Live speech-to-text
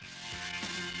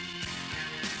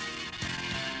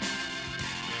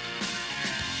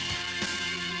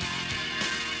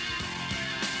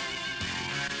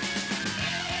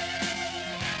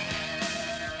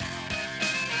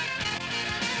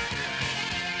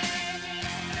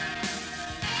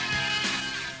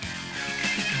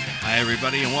Hi,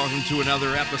 everybody, and welcome to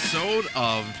another episode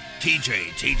of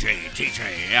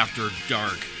TJ After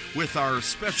Dark with our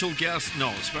special guest,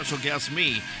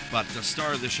 me, but the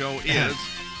star of the show is,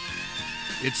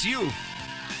 it's you.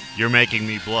 You're making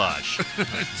me blush.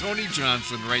 Tony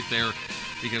Johnson right there,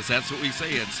 because that's what we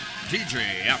say, it's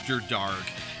TJ After Dark.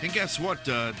 And guess what?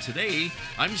 Today,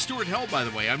 I'm Stuart Held, by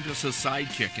the way. I'm just a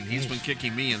sidekick, and he's been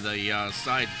kicking me in the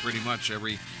side pretty much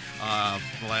every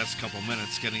the last couple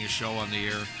minutes, getting a show on the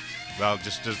air. Well,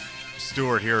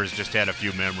 Stuart here has just had a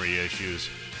few memory issues.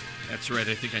 That's right.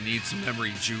 I think I need some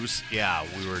memory juice. Yeah,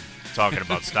 we were talking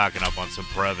about stocking up on some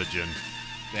Prevagen.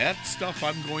 That stuff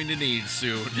I'm going to need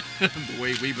soon, the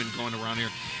way we've been going around here.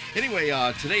 Anyway,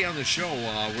 today on the show,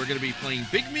 we're going to be playing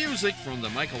big music from the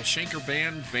Michael Shankar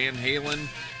Band, Van Halen,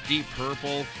 Deep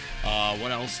Purple.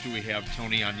 What else do we have,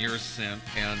 Tony, on yours? And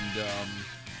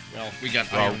we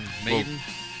got Iron Maiden.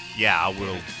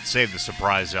 We'll save the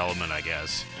surprise element, I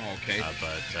guess. Okay.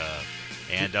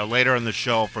 Later in the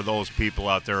show, for those people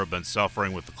out there who have been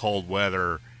suffering with the cold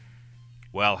weather,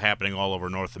 happening all over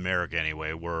North America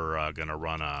anyway, we're going to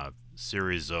run a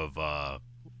series of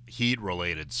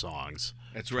heat-related songs.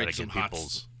 That's right.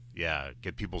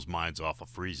 Get people's minds off of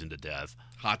freezing to death.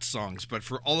 Hot songs. But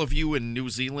for all of you in New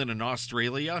Zealand and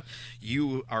Australia,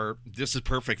 this is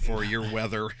perfect for your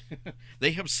weather.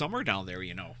 They have summer down there,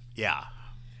 you know. Yeah.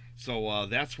 So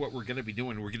that's what we're going to be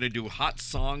doing. We're going to do hot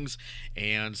songs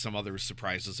and some other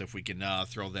surprises if we can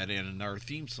throw that in. And our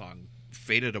theme song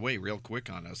faded away real quick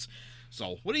on us.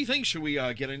 So what do you think? Should we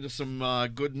get into some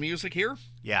good music here?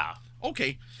 Yeah.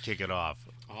 Okay. Kick it off.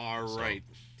 All right.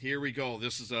 Here we go.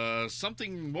 This is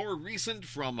something more recent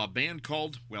from a band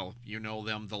called, you know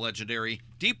them, the legendary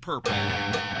Deep Purple.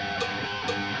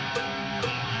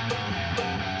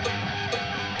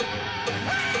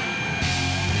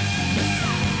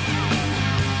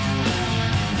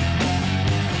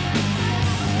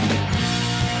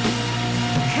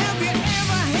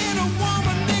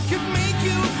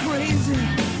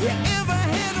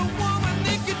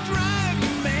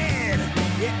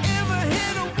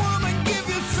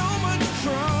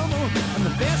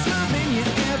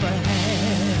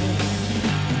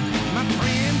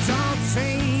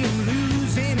 Saying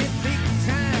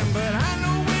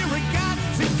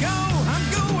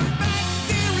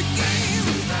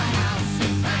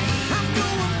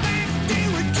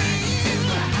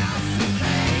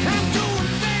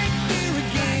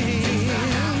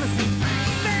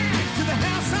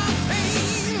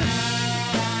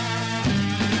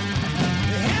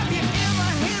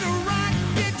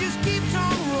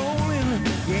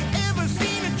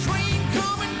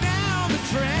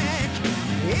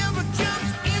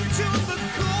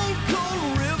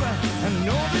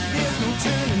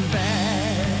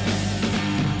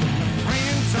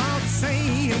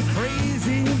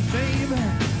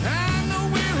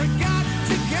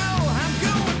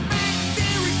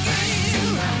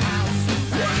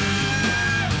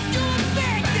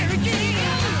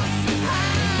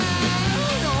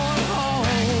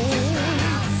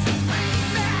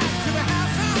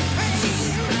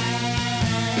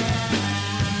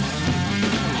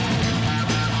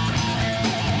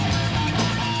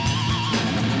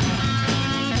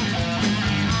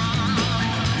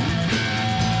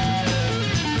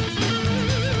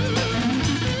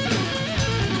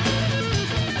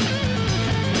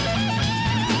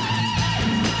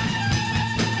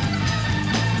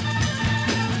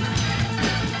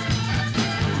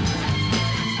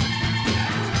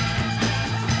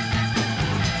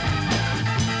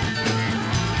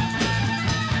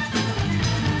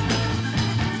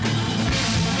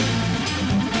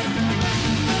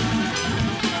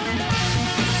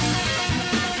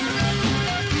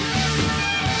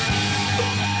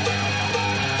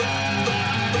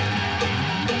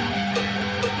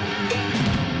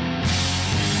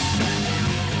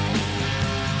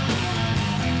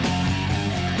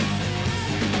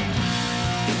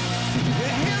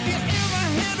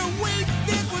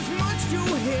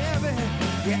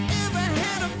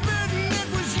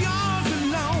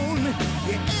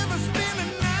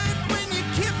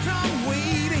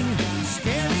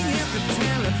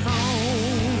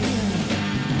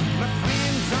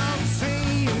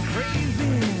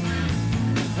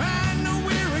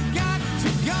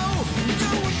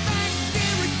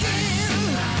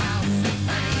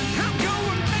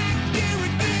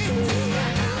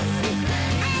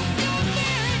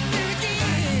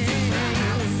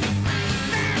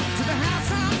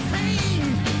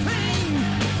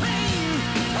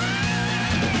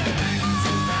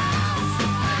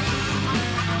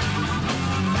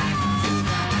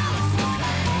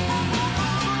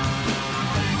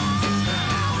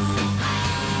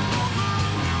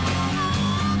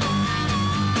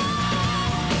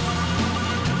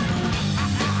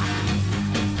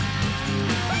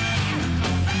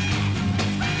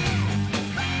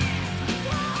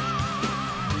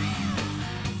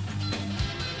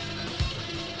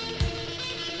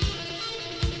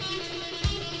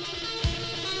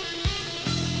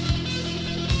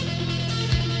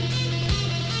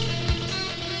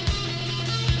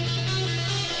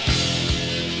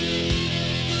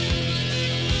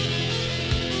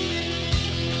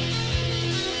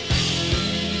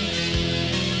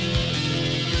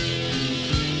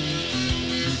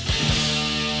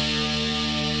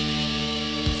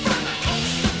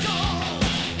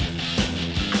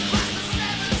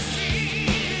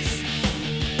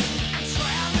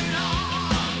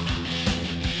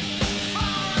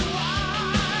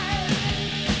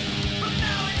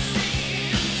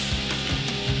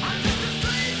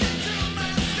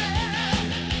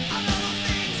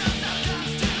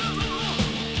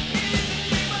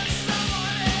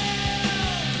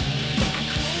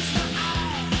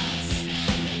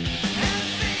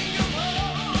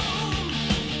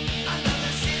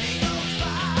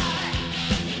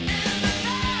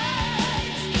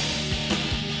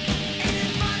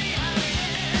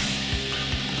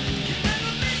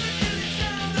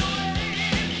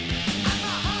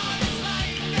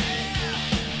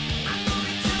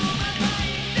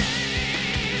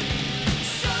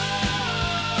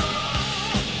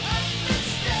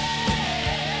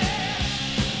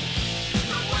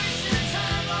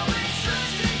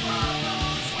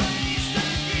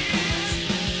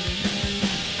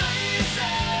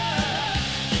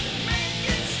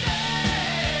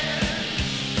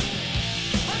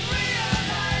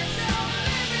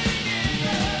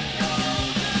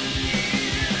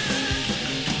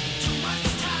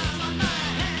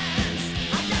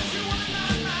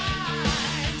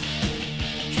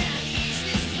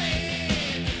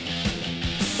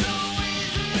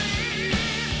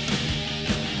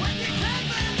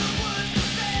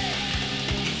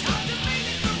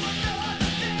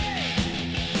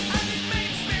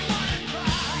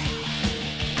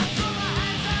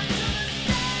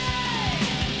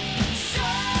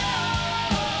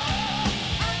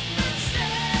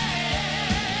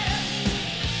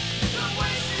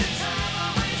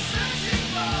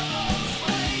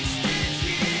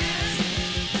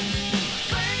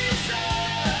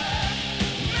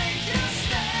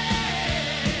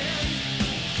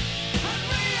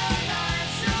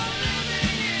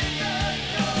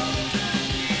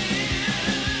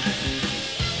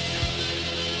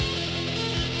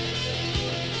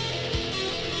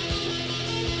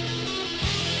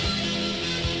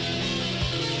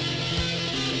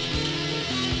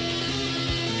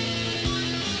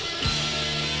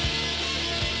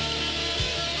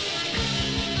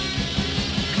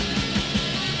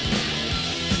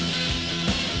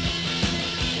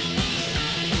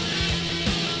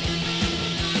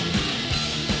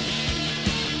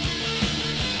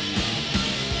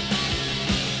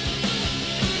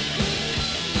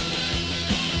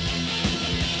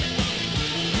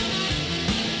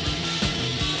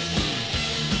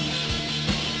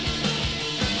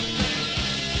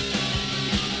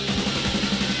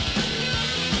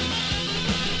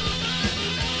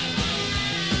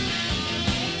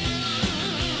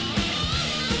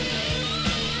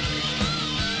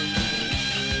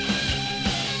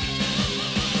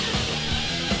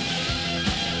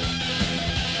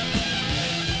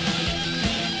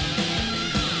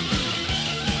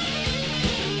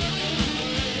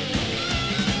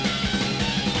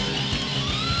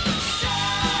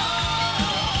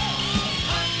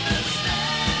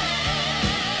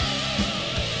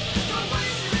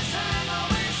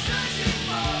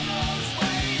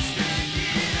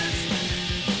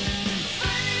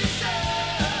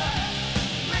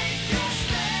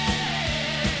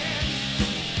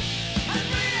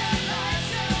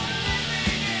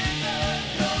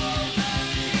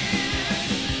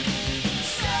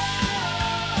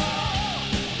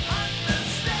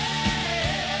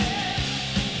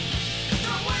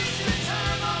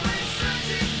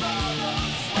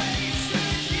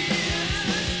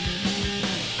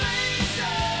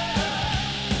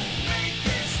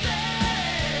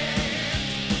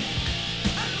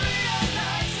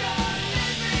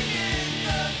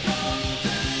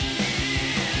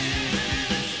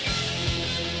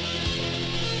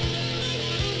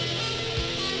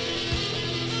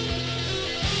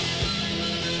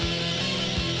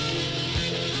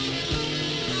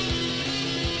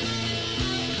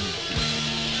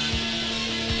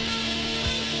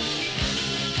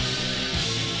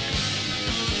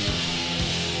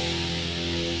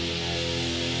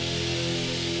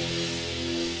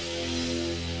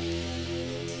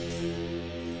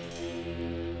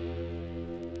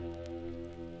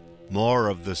more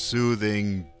of the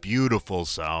soothing, beautiful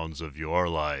sounds of your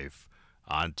life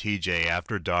on TJ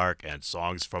After Dark and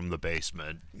Songs from the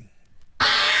Basement.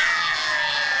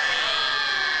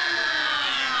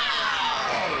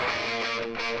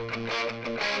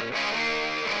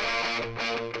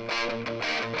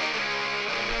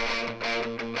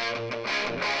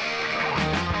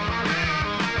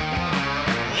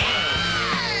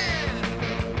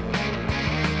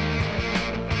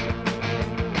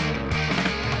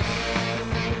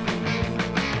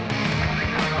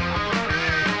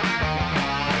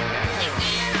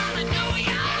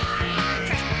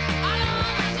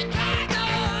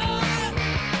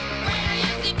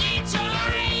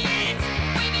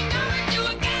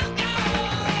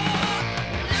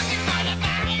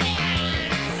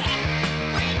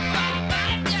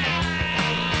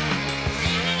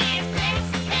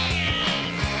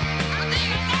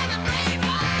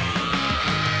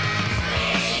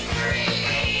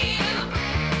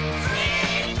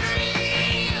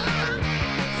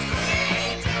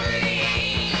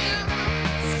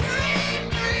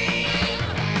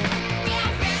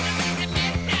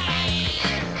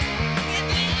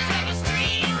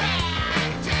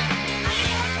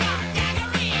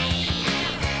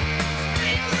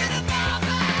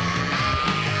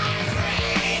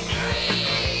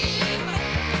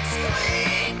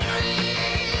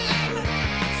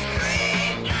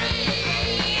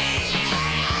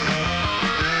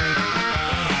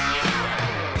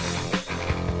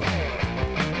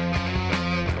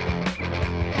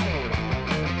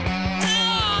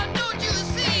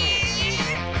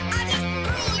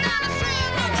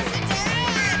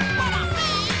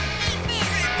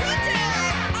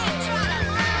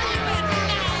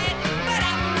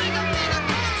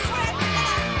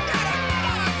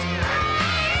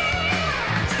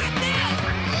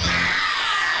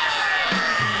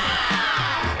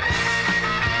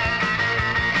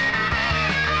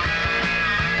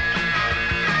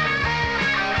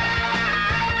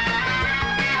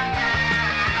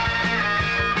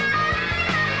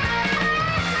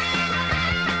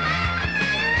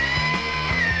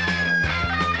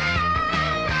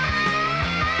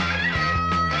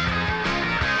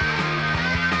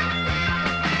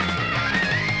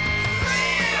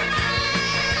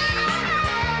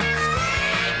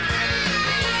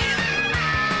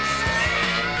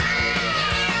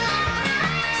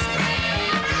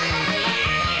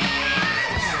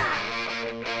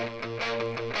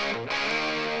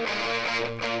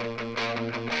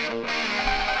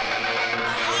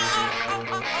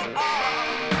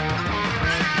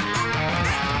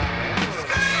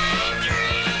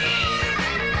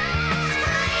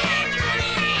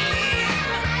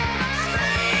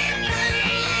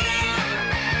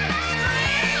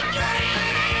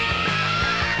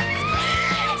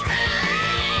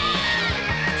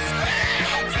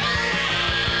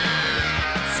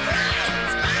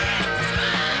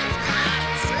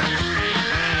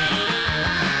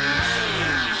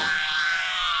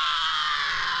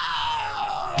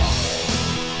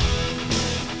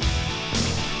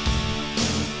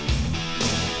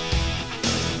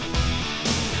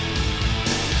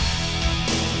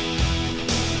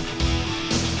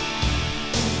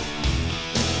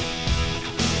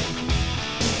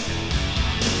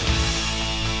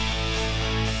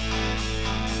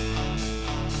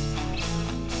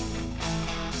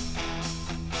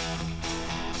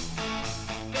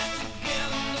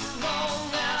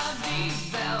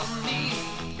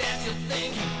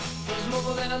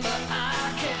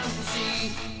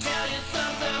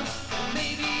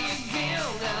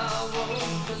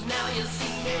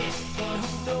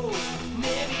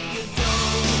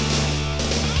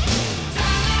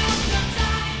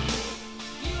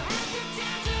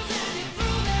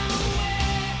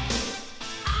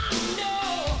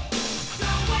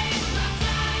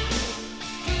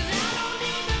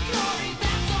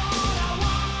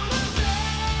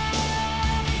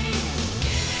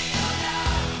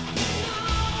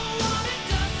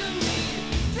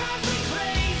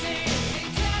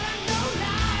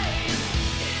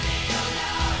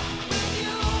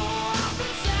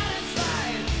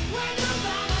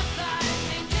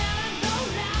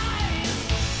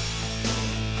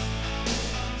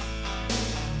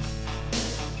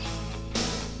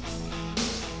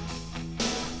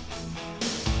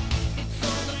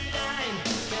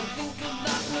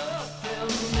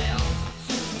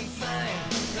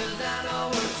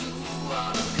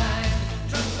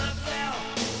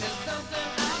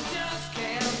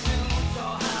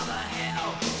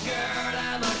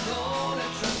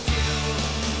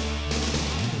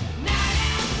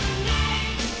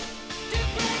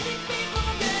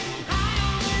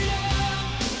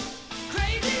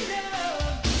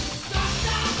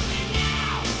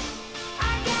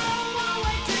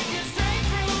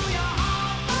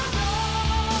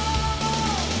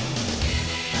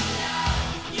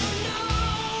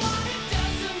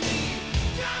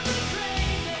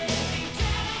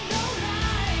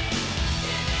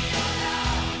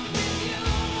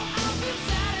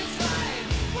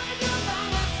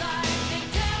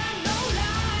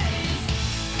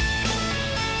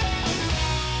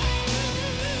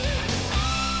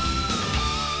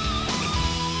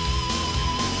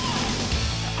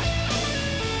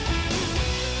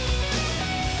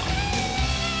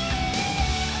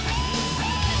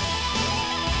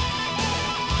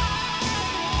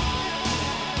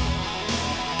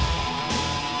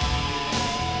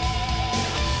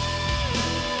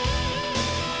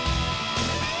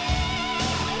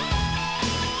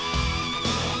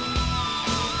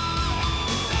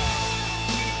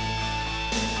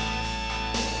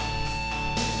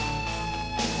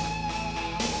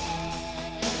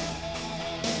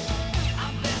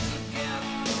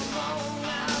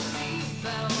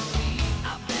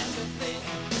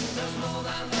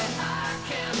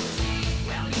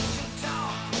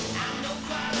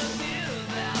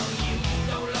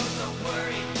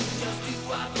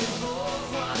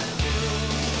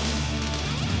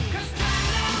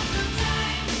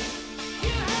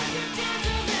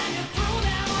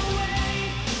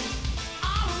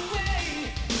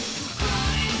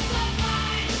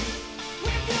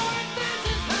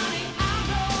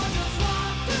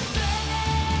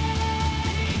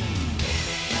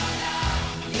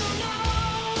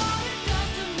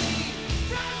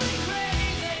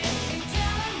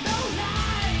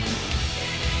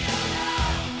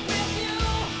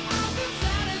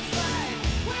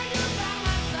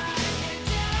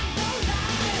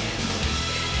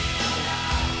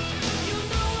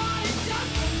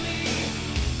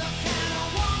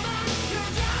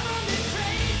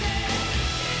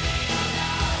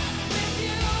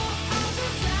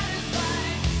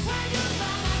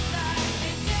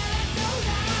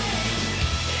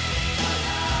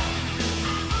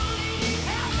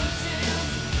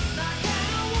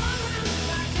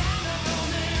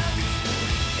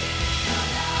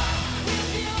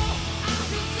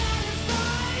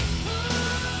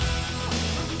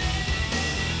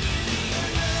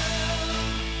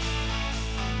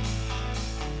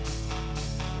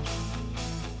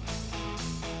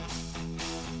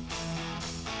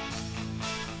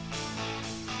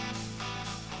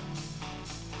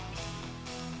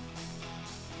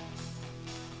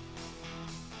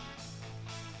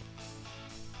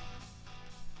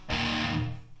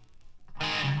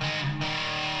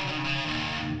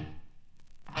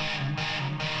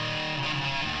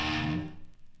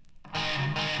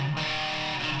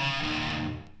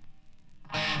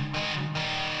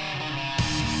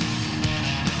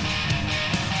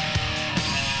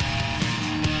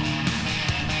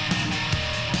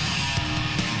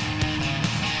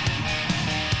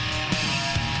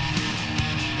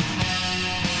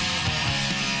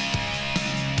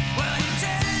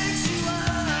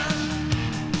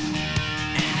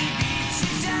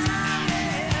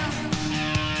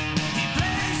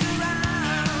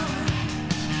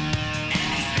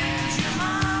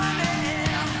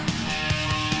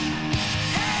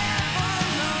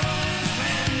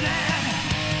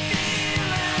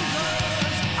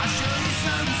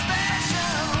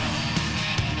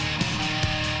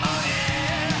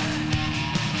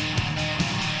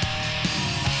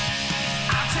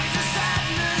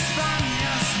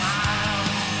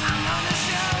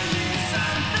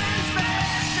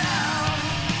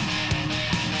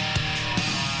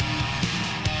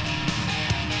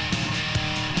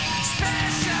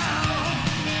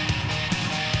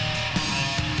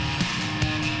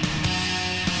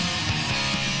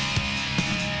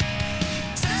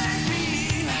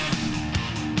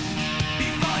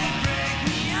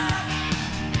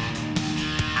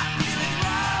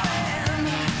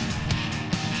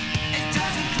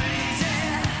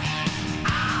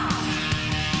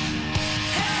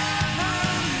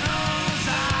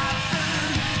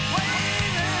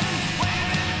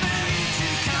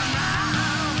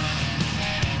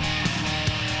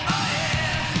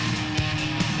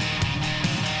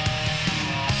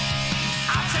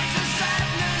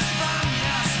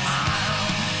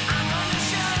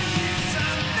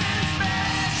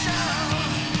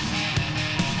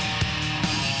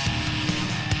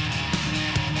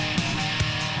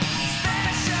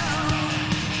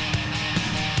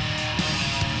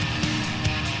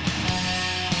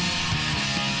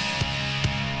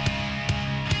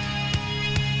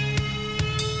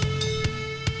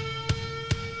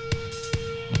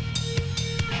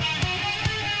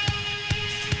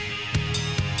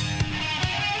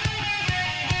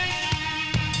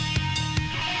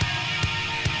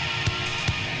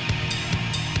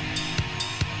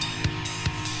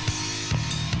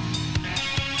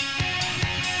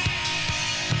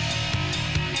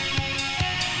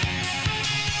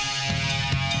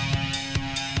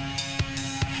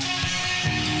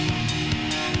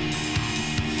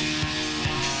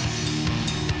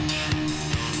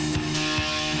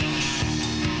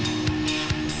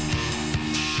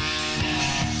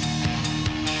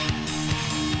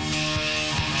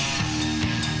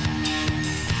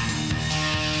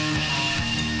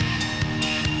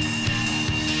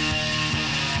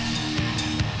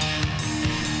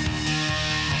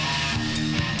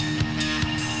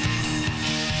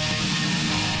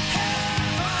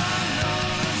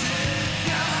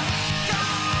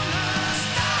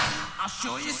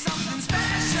 show you something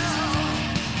special.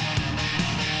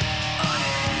 Oh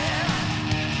yeah.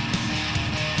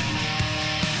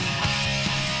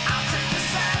 I'll take the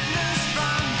sadness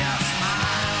from your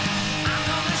smile. I'm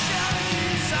gonna show you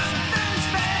something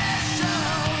special.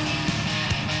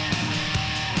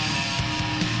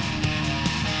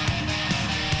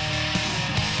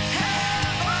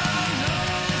 Heaven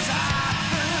knows I've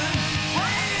been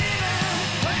waiting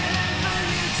for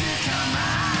you to come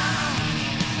out.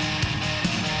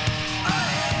 Oh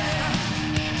yeah.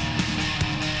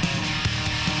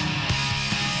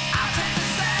 I'll take the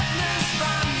sadness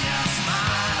from your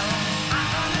smile. I'm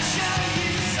gonna show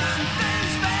you something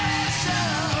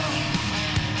special.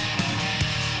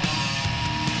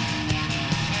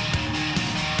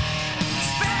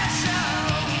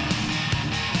 Special.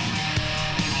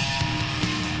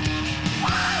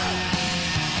 Wow.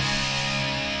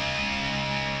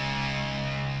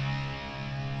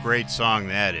 Great song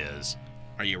that is.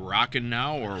 Are you rocking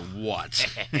now or what?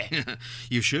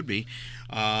 You should be.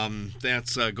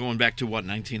 That's going back to what,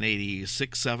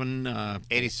 1986, 7?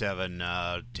 87,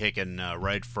 taken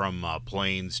right from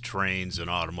planes, trains, and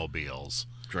automobiles.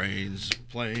 Trains,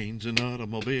 planes, and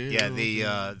automobiles. Yeah,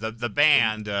 the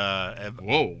band,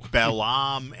 Whoa.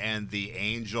 Bellamy and the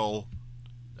Angel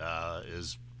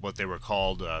is what they were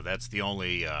called. That's the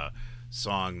only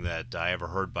song that I ever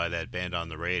heard by that band on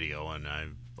the radio, and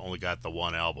I've only got the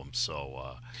one album,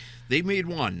 so... They made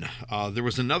one. There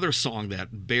was another song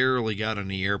that barely got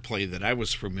any airplay that I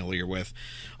was familiar with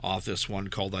off this one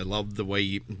called "I Love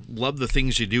the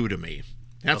Things You Do to Me."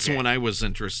 That's the Okay. one I was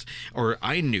interested, or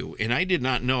I knew, and I did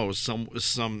not know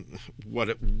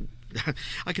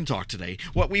I can talk today.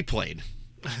 What we played,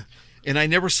 and I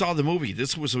never saw the movie.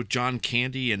 This was with John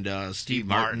Candy and Steve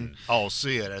Martin. Oh,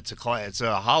 see it. It's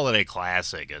a holiday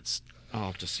classic. I'll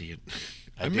have to see it.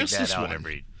 I dig missed that this out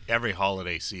one. every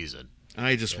holiday season.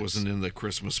 I just wasn't in the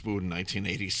Christmas mood in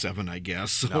 1987, I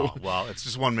guess. So. No, well, it's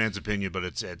just one man's opinion, but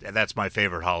that's my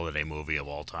favorite holiday movie of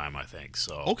all time, I think.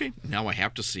 So Okay, now I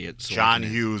have to see it. So John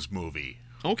Hughes movie.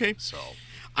 Okay. So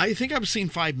I think I've seen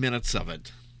 5 minutes of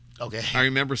it. okay. I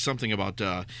remember something about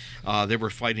they were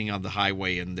fighting on the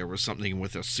highway and there was something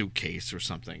with a suitcase or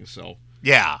something. So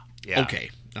Yeah.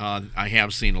 okay, I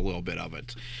have seen a little bit of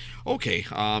it. Okay,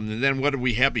 and then what did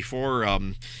we have before?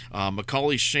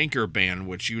 Macaulay Shankar Band,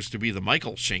 which used to be the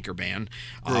Michael Shankar Band,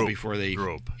 before they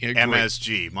group Yeah,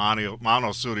 MSG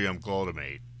monosodium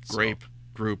glutamate. So,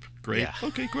 Group, great. Yeah.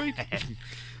 Okay, great.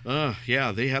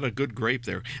 Yeah, they had a good group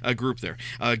there.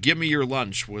 Give Me Your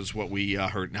Lunch was what we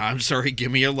heard. I'm sorry,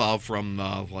 Give Me Your Love from,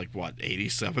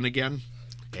 87 again?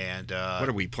 and What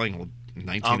are we playing,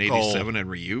 1987 and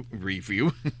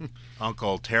review?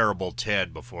 Uncle Terrible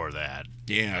Ted before that.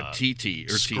 Yeah, TT.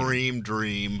 Or Scream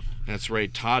Dream. That's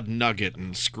right, Todd Nugget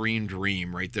and Scream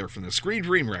Dream right there from the Scream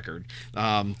Dream record.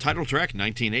 Title track,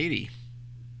 1980.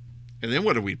 And then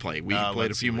what did we play? We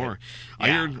played a few more.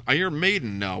 Yeah. Iron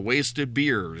Maiden, Wasted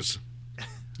Beers.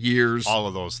 Years. All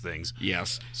of those things.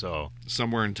 Yes. So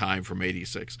Somewhere in Time from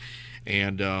 86.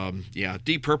 And,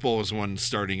 Deep Purple was one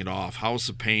starting it off. House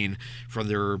of Pain from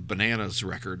their Bananas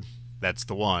record. that's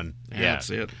the one. That's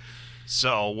it.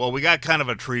 So, well, we got kind of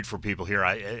a treat for people here.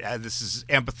 This is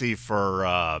empathy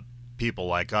for people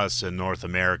like us in North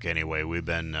America anyway. We've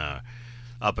been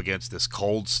up against this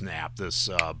cold snap, this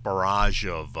barrage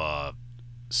of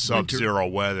sub-zero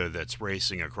weather that's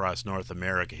racing across North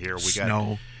America here.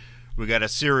 Snow. We got a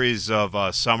series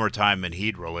of summertime and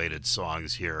heat-related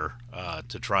songs here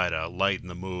to try to lighten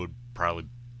the mood, probably,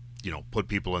 put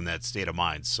people in that state of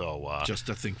mind. So Just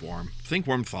to think warm. Think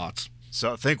warm thoughts.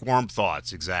 So think warm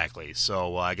thoughts, exactly.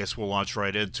 So I guess we'll launch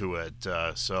right into it.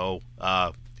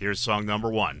 Here's song number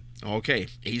 1. Okay,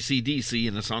 AC/DC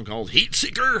in a song called Heat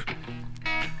Seeker.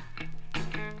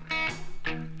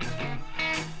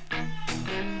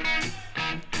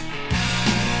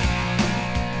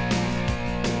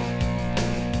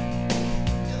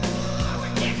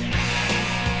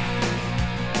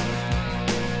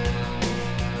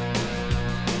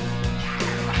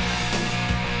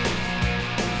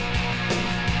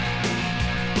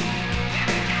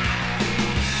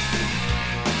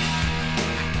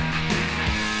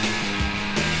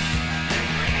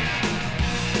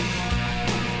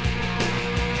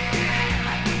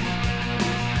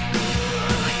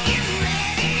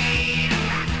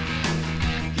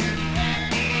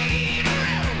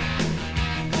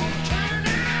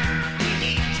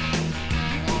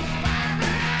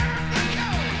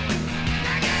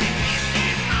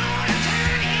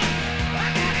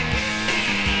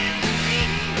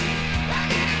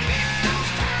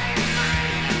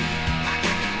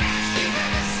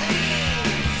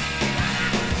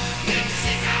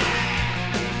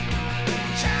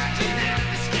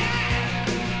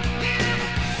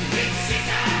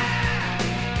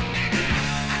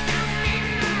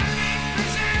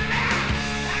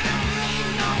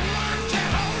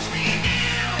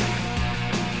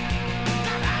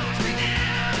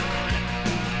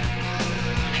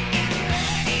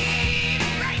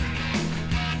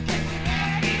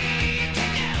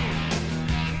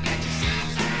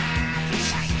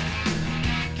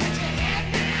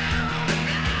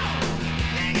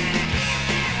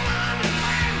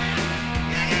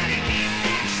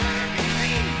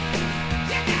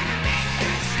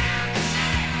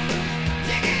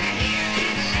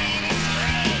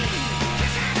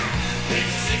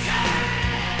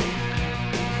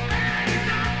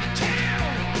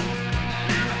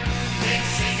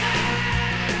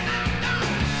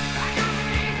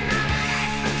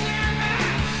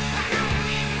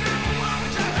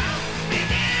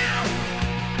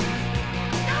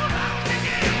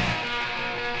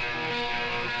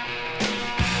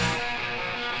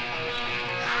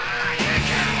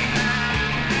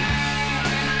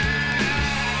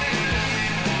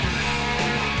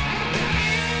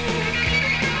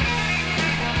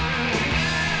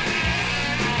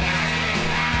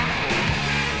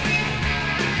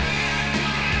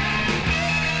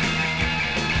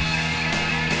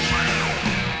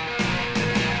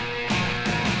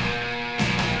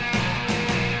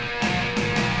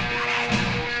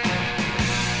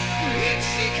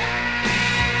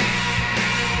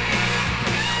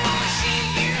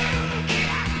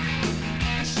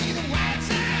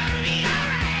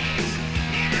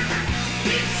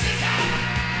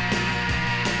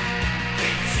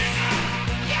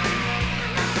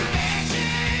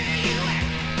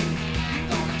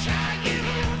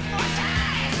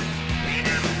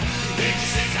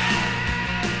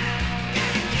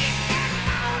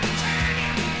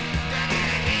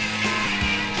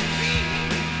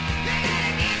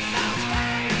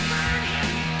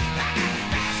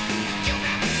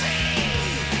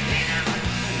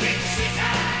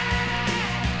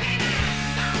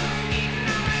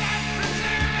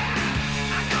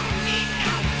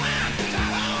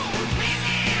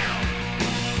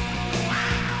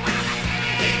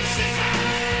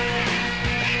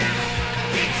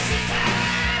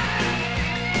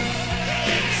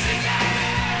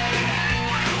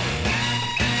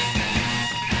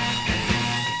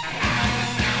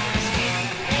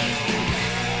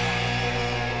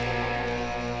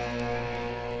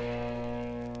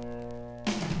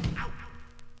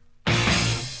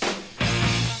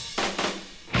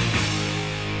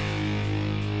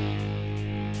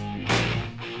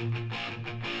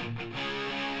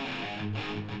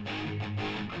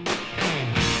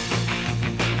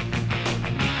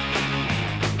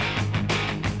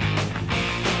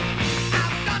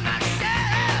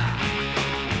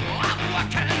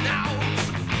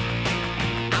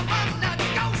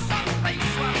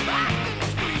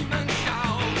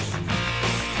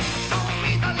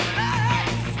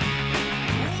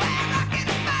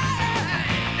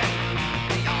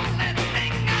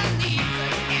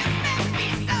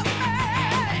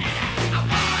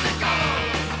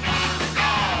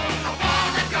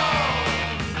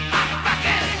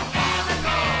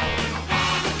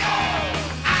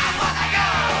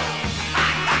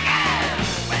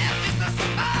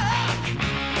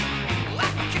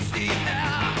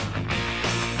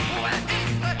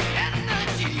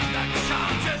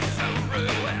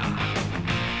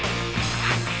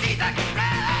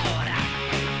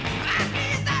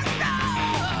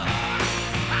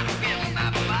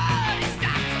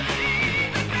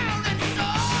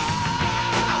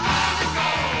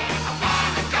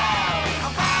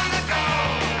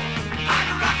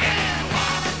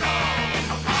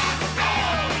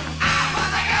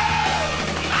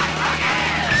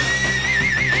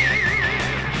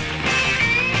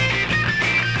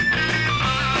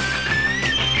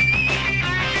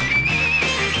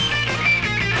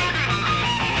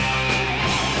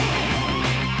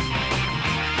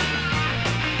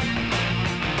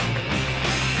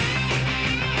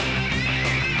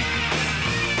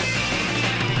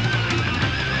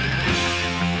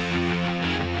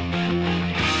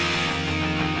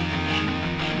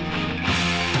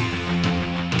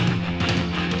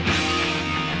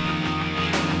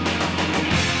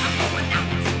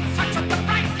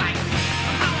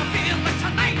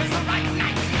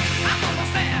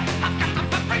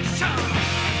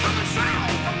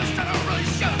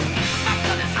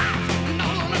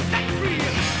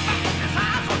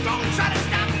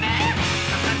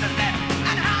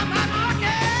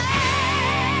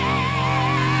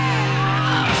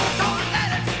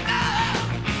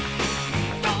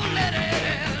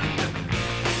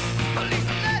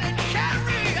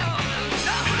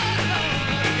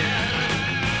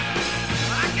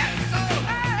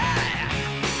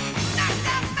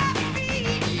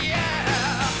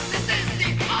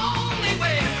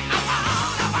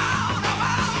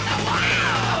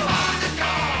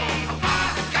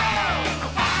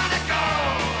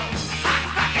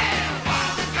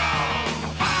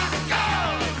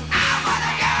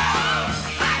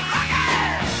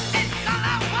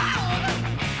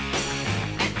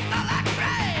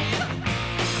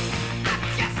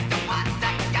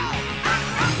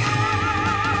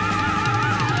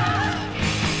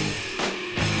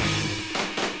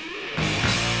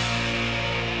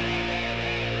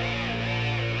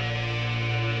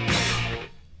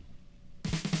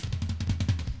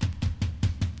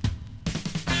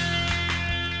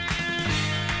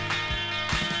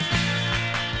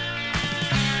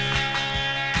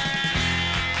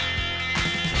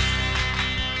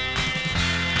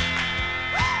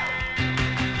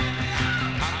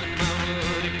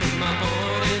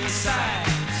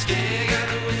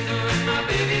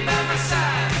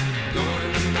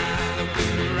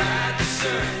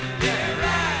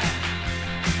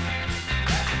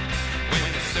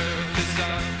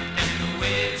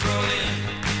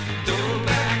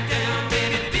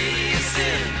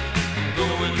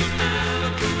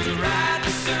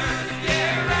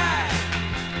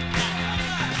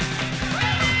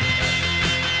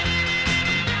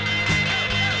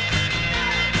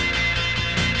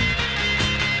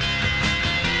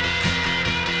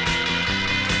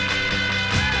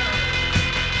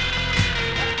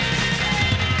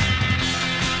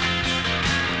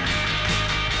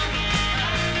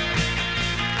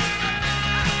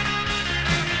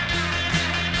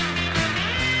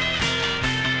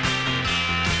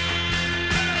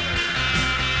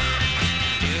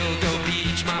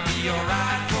 be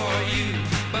alright for you.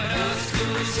 But us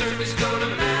cool surfers go to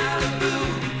Malibu.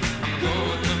 I'm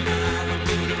going to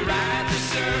Malibu to ride the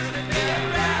surf.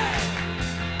 Yeah, right.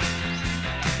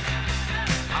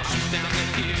 I'll shoot down the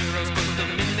heroes, put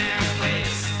them in their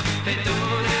place. They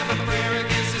don't have a prayer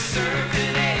against the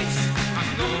surfing ace. I'm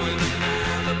going to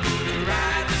Malibu to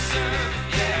ride the surf.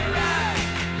 Yeah, right.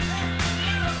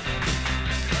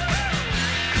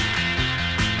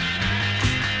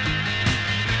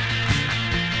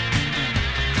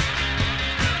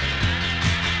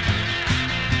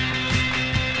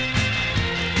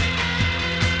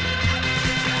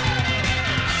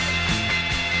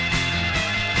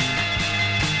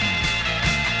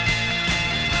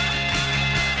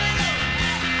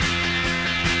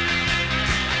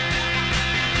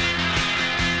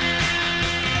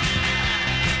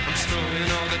 I'm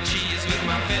strumming all the cheese with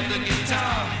my Fender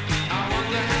guitar. I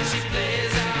wonder how she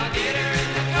plays. I'll get her in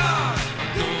the car.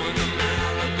 I'm going to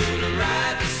Malibu to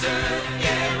ride the surf.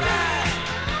 Yeah, right.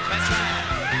 That's right.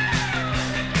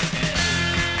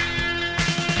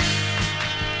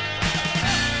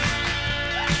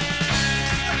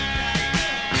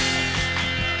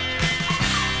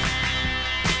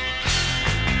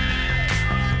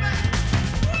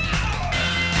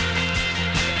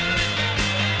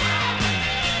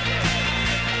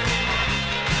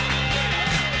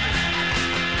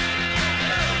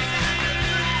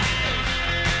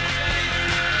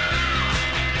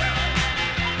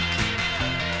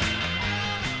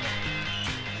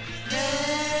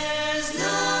 There's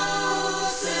no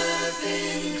surf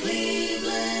in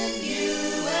Cleveland,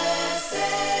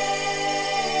 USA.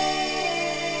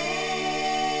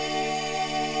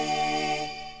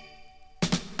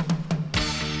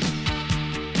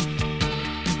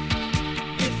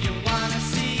 If you wanna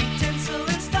see tinsel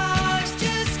and stars,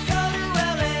 just go to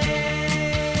LA.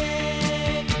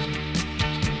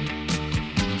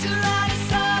 To ride a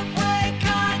subway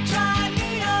car, try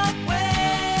me up way.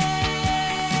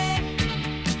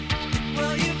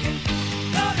 Well, you can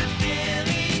go to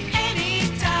Philly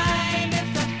anytime if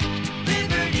the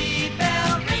Liberty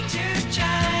Bell rings your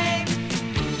chime.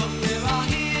 But we're all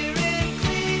here in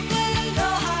Cleveland,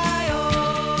 Ohio.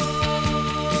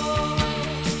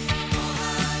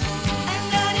 And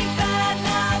that ain't bad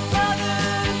now, brother,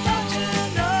 don't you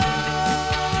know?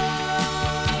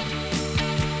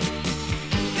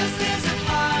 'Cause there's a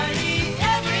party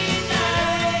every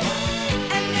night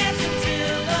and dance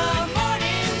until the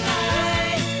morning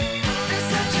light. There's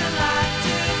such a lot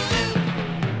to do.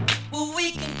 Well, we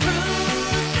can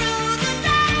cruise through the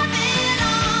diamond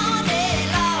all day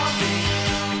long,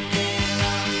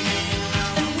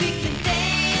 and we can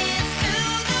dance to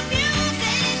the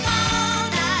music all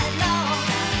night long.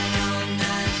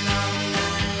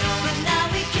 But now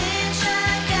we can't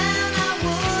shut down our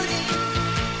woodie,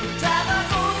 drive our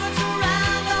horns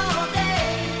around all day.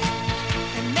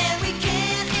 And man, we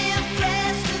can't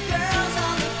impress the girls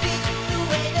on the beach the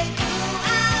way they do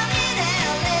out in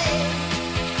LA.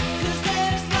 'Cause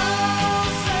there's no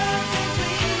surf in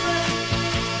Cleveland.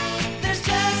 There's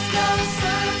just no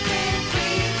surf in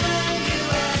Cleveland,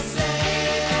 USA.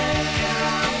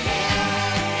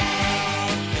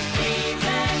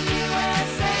 Cleveland,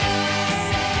 USA.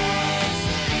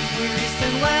 We're east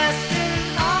and west and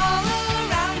all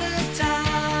around the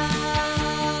town.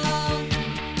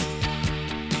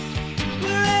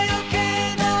 We're A-okay,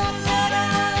 don't let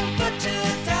 'em put you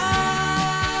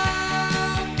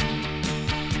down.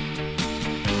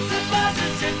 The bars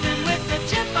are zipping with the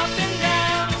chip up and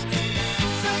down.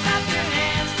 So clap your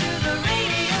hands to the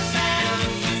radio sound.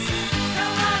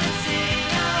 Come on and sing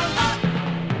along.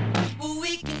 Well,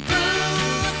 we can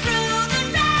cruise through the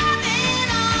diamond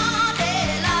all day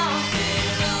long.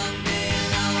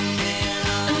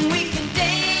 And we can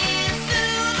dance to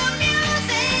the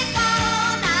music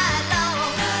all night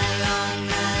long.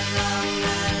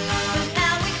 But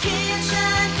now we can't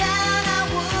shut down our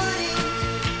woodie,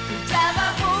 drive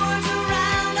our horns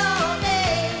around all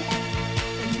day.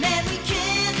 And man, we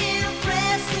can't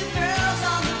impress the girls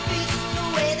on the beach the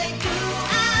way they do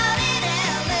out in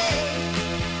LA.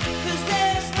 'Cause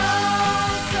there's no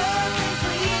surf in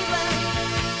Cleveland.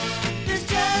 There's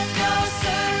just no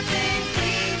surf in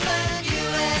Cleveland,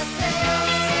 USA.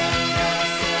 No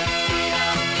surf, we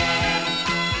don't care.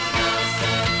 No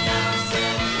surf,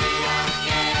 we don't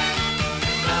care.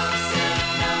 No surf,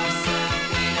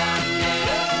 we don't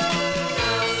care.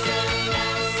 No surf,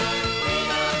 we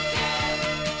don't care.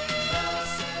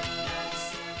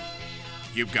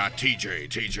 You've got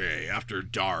TJ After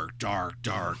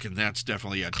Dark, and that's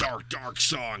definitely a dark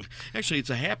song. Actually, it's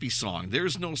a happy song.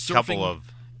 There's no surfing. Couple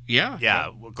of Yeah. yeah.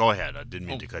 Well, go ahead. I didn't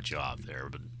mean to cut you off there,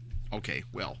 but Okay,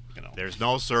 well, you know. There's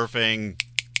no surfing.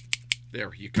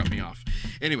 There, you cut me off.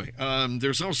 Anyway,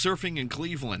 there's no surfing in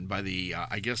Cleveland by the,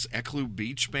 I guess, Eslu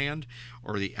Beach Band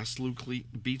or the Eslu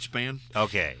Beach Band.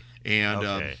 Okay.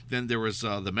 And then there was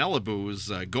the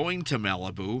Maliboos, Going to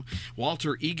Malibu.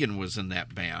 Walter Egan was in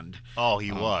that band. Oh,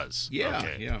 he was. Yeah,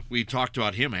 okay. yeah. We talked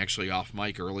about him actually off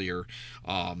mic earlier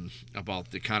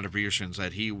about the contributions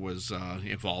that he was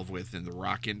involved with in the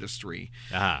rock industry.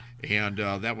 Uh-huh. And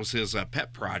that was his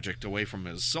pet project away from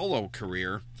his solo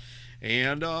career.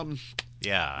 And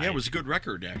it was a good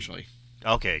record actually.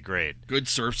 Okay, great. Good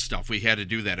surf stuff. We had to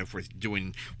do that if we're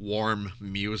doing warm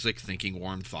music, thinking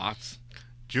warm thoughts.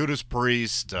 Judas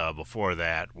Priest before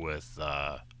that with,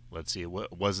 let's see,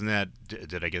 wasn't that,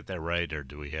 did I get that right, or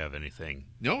do we have anything?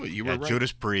 No, you were right.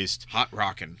 Judas Priest. Hot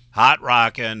Rockin'. Hot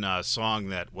Rockin', a song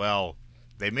that, well,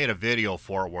 they made a video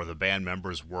for it where the band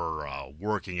members were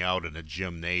working out in a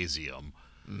gymnasium.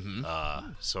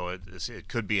 Mm-hmm. So it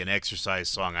could be an exercise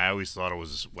song. I always thought it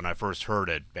was, when I first heard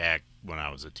it back when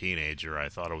I was a teenager, I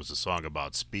thought it was a song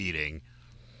about speeding,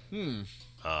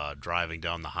 driving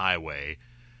down the highway.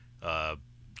 Of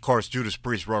course, Judas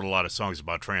Priest wrote a lot of songs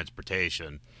about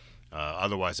transportation.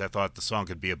 Otherwise, I thought the song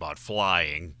could be about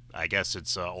flying. I guess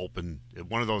it's open.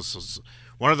 One of those songs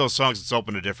that's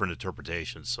open to different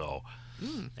interpretations. So,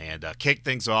 and kick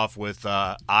things off with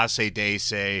Ace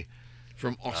Dese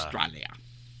from Australia.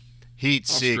 Heat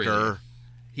Seeker.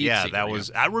 Seeker, that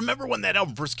was. I remember when that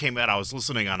album first came out. I was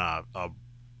listening on a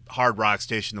hard rock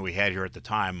station that we had here at the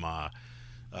time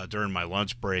during my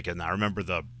lunch break, and I remember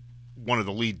one of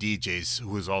the lead DJs, who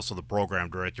was also the program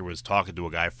director, was talking to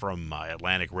a guy from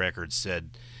Atlantic Records.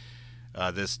 Said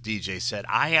this DJ said,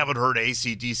 "I haven't heard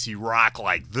AC/DC rock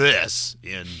like this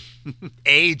in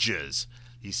ages."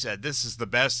 He said, "This is the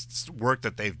best work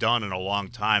that they've done in a long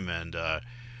time." And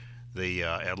the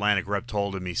Atlantic rep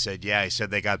told him, he said, "Yeah," he said,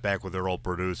 "they got back with their old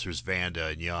producers, Vanda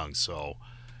and Young, so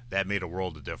that made a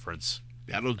world of difference."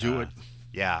 That'll do it.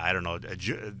 Yeah, I don't know.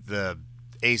 The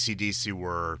AC/DC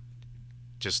were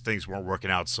just, things weren't working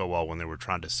out so well when they were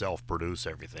trying to self-produce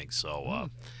everything.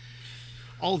 So,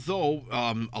 although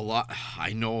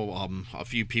I know a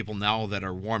few people now that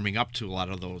are warming up to a lot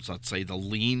of those. Let's say the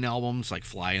Lean albums, like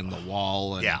Fly on the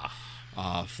Wall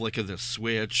and Flick of the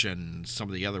Switch, and some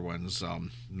of the other ones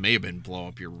may have been Blow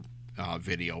Up Your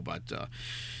Video, but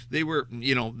they were,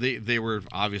 they were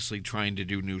obviously trying to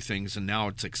do new things, and now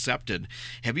it's accepted.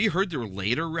 Have you heard their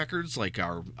later records, like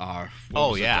our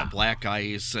Black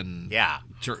Ice and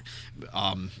the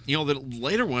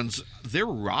later ones? They're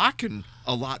rocking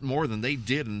a lot more than they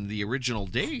did in the original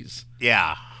days.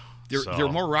 Yeah. They're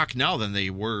more rock now than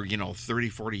they were, 30,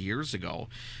 40 years ago.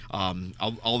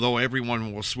 Although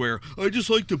everyone will swear, I just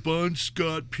like the Bon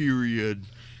Scott period.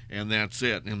 And that's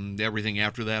it. And everything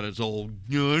after that is all,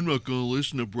 I'm not going to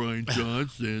listen to Brian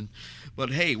Johnson. But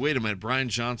hey, wait a minute. Brian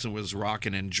Johnson was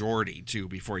rocking in Geordie, too,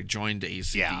 before he joined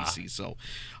AC/DC. Yeah. So,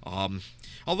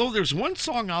 although there's one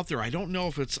song out there, I don't know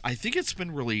if I think it's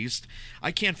been released.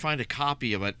 I can't find a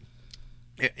copy of it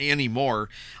anymore.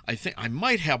 I think I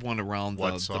might have one around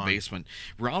the basement.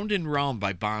 Round and Round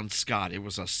by Bon Scott. It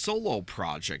was a solo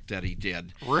project that he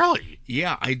did. Really?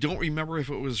 Yeah, I don't remember if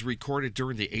it was recorded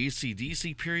during the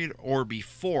AC/DC period or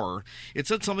before. It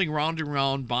said something Round and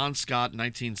Round, Bon Scott,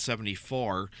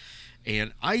 1974.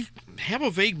 And I have a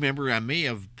vague memory. I may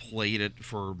have played it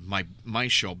for my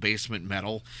show, Basement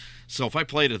Metal. So if I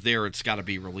played it there, it's got to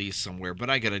be released somewhere. But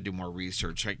I got to do more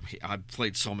research. I've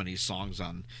played so many songs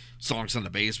on the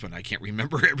Basement, I can't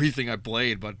remember everything I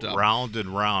played. But Round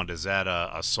and Round, is that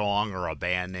a song or a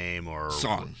band name or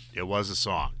song? It was a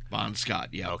song. Bon Scott,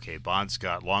 yeah. Okay, Bon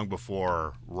Scott, long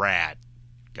before Rat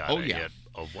got a hit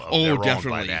of their own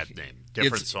definitely by that name.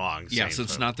 Different songs. Yes,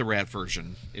 it's not the Rat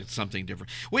version. It's something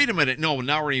different. Wait a minute. No,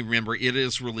 now I remember. It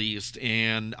is released,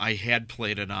 and I had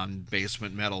played it on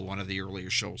Basement Metal, one of the earlier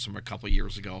shows from a couple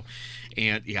years ago.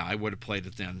 And, yeah, I would have played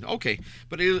it then. Okay,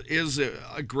 but it is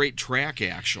a great track,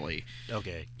 actually.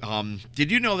 Okay.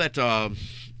 Did you know that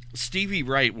Stevie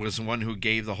Wright was the one who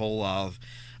gave the whole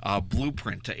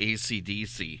blueprint to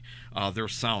AC/DC, their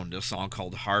sound, a song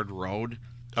called Hard Road?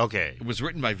 Okay. It was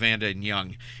written by Vanda and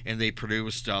Young, and they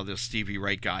produced this Stevie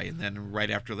Wright guy. And then right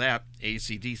after that,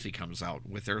 AC/DC comes out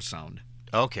with their sound.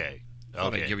 Okay.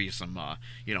 I'll give you some, what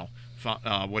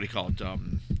do you call it?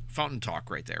 Fountain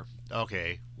talk right there.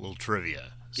 Okay. A little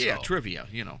trivia. Yeah, trivia,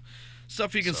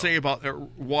 Stuff you can say about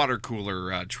water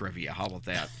cooler trivia. How about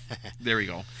that? There you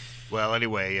go. Well,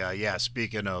 anyway,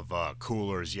 speaking of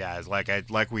coolers,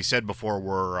 like we said before,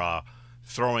 we're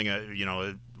throwing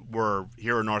we're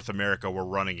here in North America. We're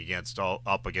running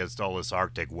up against all this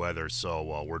Arctic weather,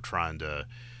 so we're trying to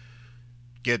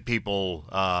get people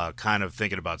kind of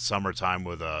thinking about summertime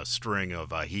with a string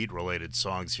of heat-related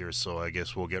songs here, so I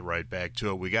guess we'll get right back to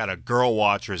it. We got a Girl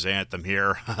Watchers anthem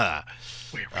here.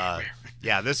 Where?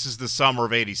 Yeah, this is the summer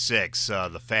of '86.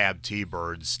 The Fab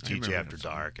T-Birds, I TJ remember After that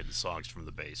song. Dark, and the songs from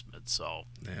the basement. So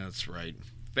That's right.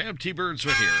 Fab T-Birds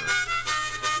are here.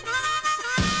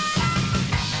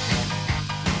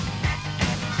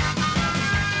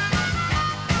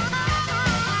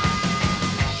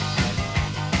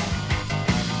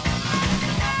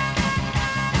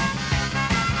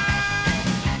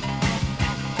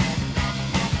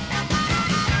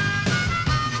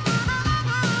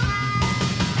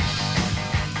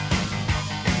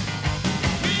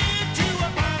 Been to a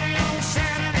party on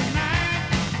Saturday night.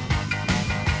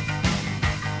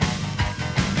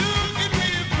 Look at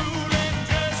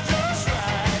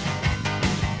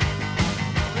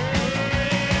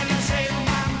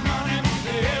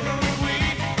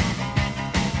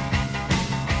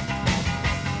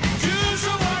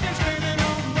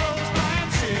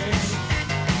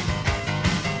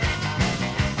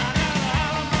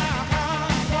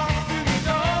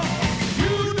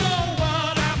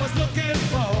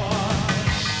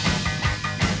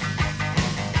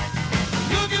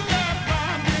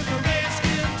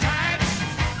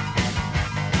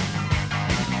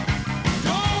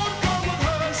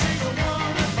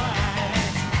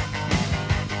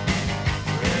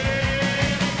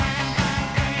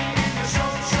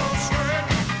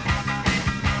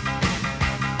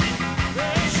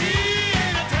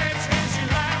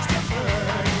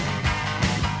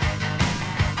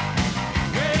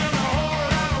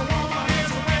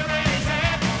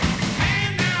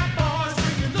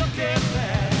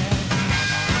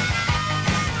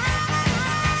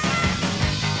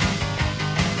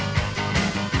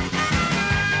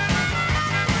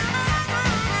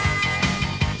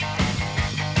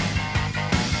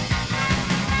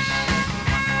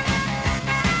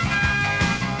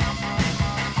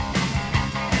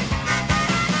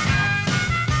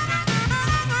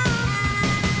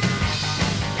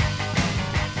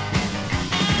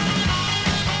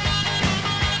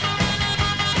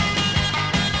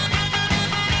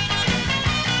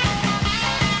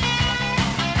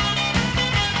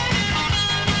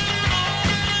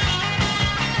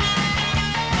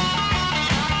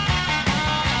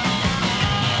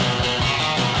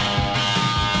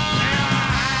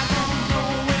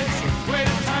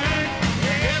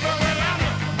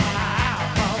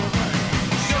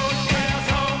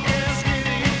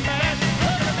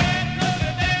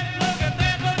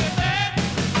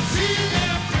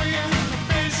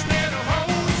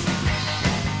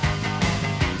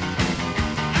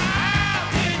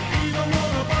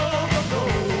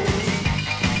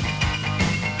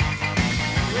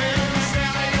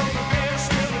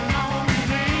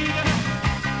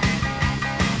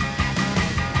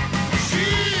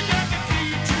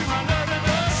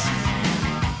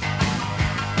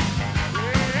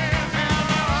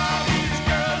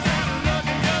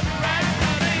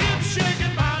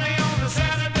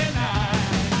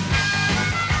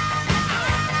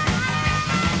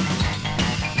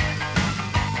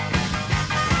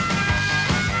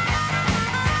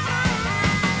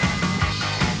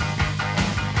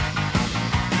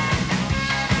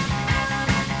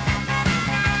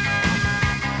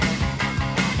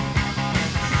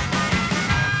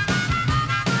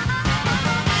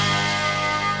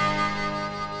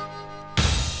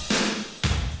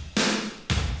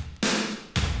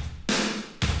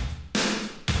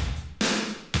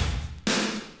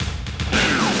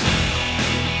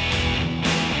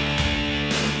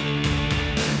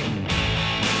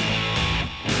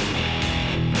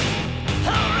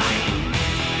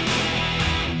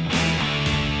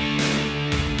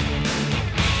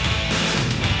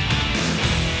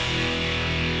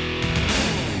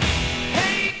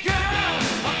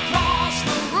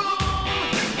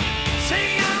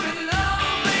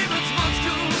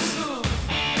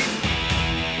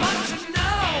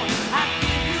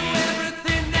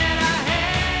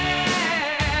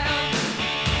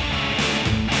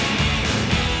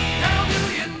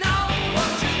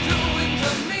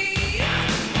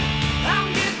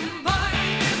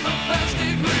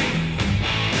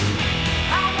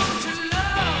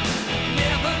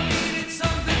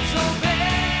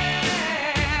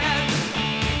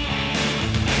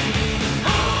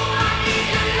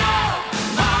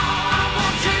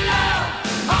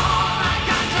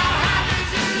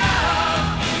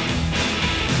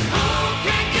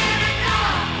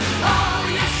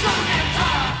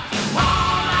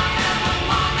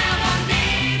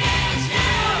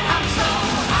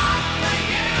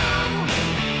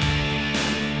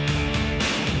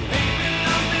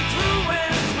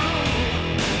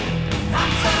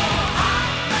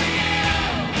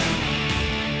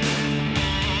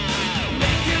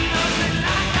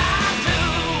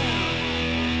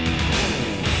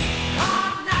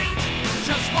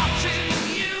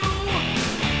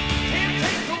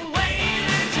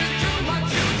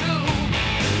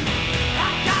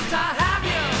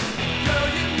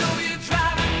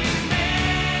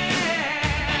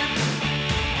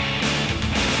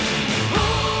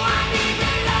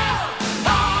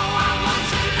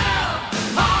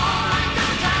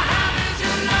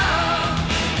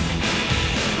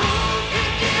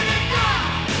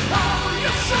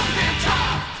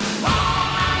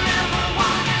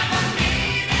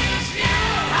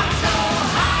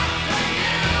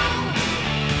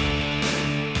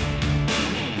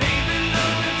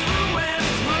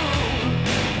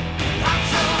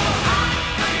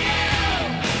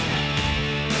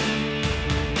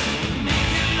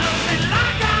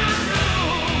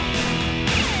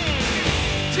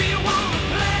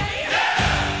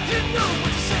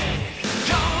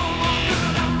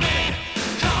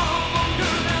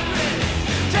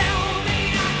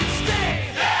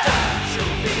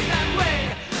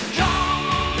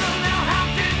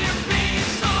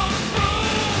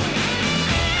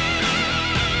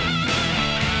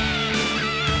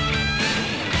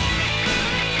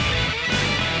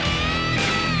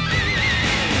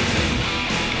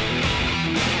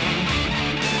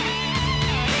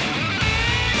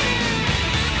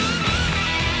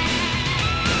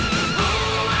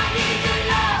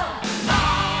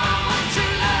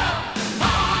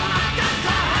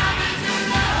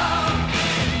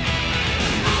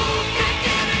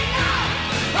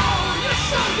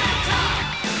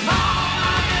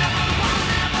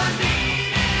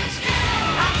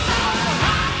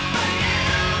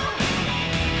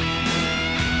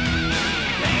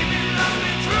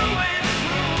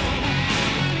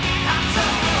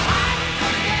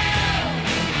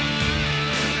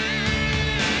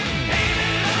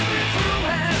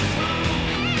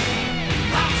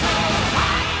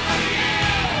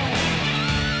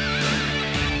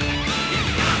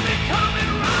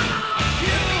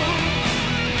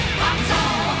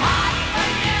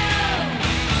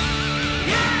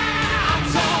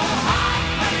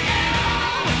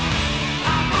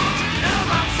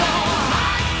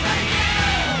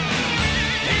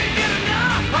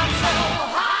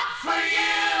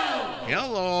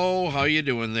how you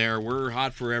doing there? We're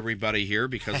hot for everybody here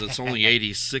because it's only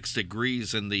 86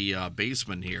 degrees in the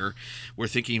basement here. We're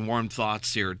thinking warm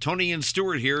thoughts here. Tony and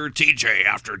Stuart here, TJ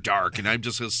After Dark, and I'm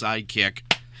just his sidekick.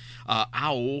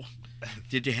 Ow.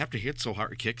 Did you have to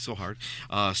kick so hard?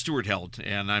 Stuart Held,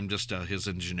 and I'm just his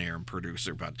engineer and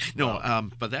producer. But no,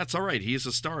 but that's all right. He's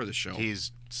a star of the show.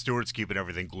 Stuart's keeping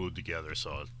everything glued together,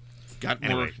 so... Got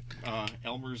anyway. More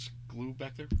Elmer's glue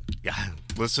back there? Yeah,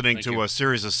 listening Thank to you. a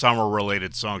series of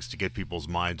summer-related songs to get people's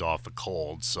minds off the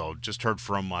cold. So just heard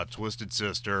from Twisted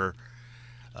Sister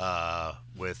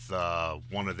with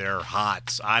one of their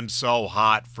hots, I'm So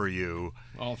Hot For You.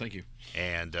 Oh, thank you.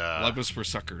 And Love Is For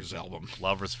Suckers album.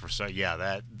 Love Is For Suckers.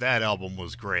 Yeah, that album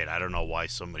was great. I don't know why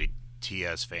so many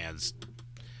TS fans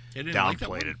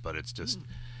downplayed it, but it's just...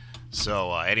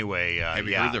 So, anyway, Have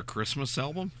you heard their Christmas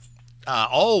album?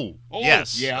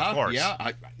 Yes, yeah, of course.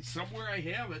 Yeah, somewhere I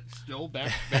have it still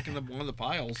back in one of the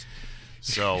piles.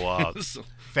 So,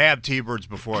 Fab T-Birds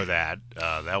before that,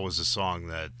 that was a song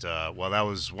that, that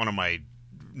was one of my,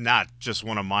 not just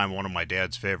one of mine, one of my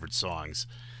dad's favorite songs.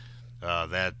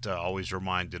 That always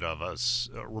reminded us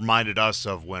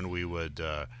of when we would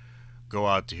go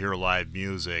out to hear live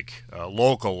music,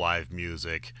 local live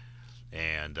music,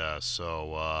 and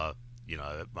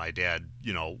my dad,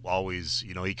 always,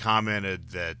 he commented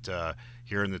that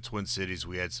here in the Twin Cities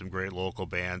we had some great local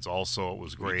bands. Also, it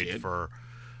was great for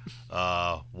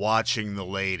watching the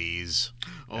ladies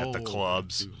at the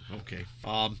clubs. Okay.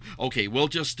 Okay, we'll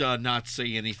just not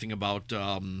say anything about,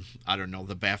 I don't know,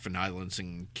 the Baffin Islands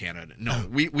in Canada. No,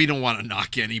 we don't want to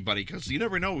knock anybody because you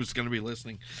never know who's going to be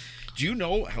listening. Do you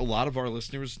know a lot of our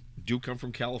listeners do come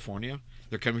from California?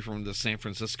 They're coming from the San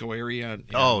Francisco area. And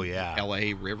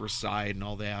L.A., Riverside, and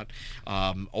all that.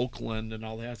 Oakland, and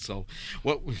all that. So,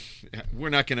 we're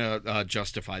not going to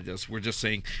justify this. We're just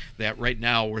saying that right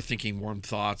now we're thinking warm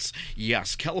thoughts.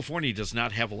 Yes, California does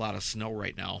not have a lot of snow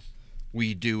right now.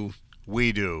 We do.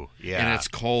 We do, yeah. And it's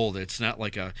cold. It's not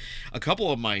like a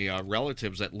couple of my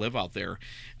relatives that live out there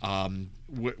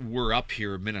were up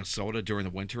here in Minnesota during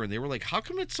the winter, and they were like, how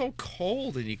come it's so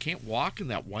cold and you can't walk in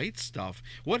that white stuff?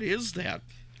 What is that?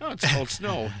 Oh, it's called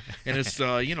snow. And it's,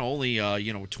 only,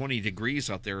 20 degrees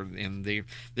out there, and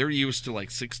they're used to like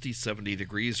 60, 70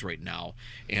 degrees right now.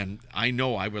 And I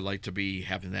know I would like to be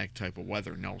having that type of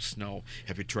weather, no snow.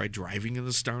 Have you tried driving in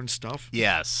this darn stuff?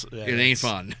 Yes. It ain't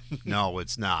fun. No,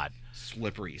 it's not.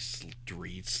 Slippery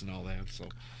streets and all that.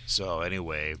 So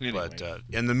anyway. But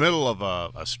in the middle of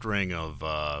a string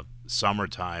of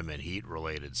summertime and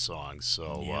heat-related songs,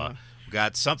 so we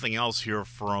got something else here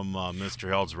from Mr.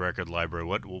 Held's record library.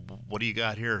 What do you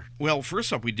got here? Well,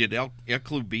 first up, we did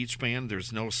Euclid Beach Band.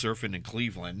 There's no surfing in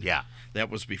Cleveland. Yeah. That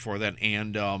was before that.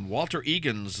 And Walter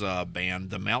Egan's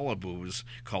band, the Maliboos,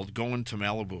 called Going to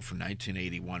Malibu from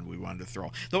 1981, we wanted to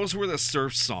throw. Those were the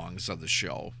surf songs of the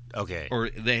show. Okay. Or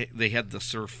they had the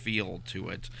surf feel to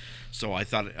it. So I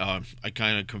thought, I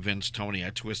kind of convinced Tony. I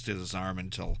twisted his arm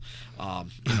until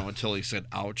he said,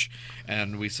 ouch.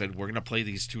 And we said, we're going to play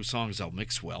these two songs. They'll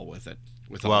mix well with it.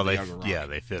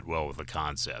 They fit well with the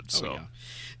concept. So. Oh, yeah.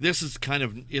 This is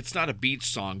it's not a beach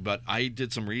song, but I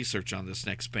did some research on this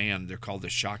next band. They're called the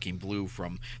Shocking Blue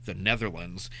from the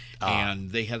Netherlands, and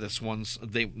they had this one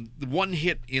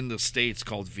hit in the States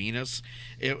called Venus.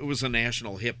 It was a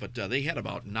national hit, but they had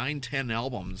about 9-10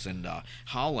 albums in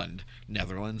Holland,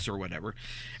 Netherlands, or whatever.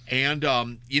 And,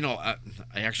 I'm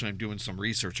doing some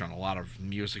research on a lot of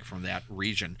music from that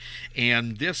region,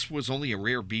 and this was only a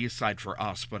rare B-side for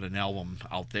us, but an album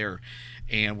out there.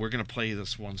 And we're going to play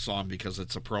this one song because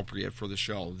it's appropriate for the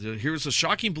show. Here's a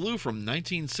Shocking Blue from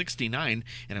 1969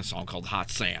 and a song called Hot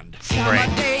Sand. Summer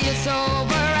day is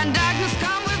over and darkness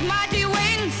come with mighty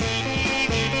wings.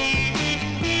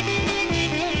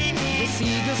 The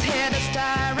seagull's head is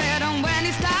tired, and when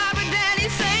he's tired, then he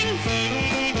sings.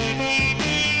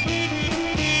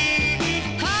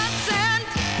 Hot sand,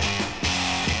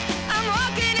 I'm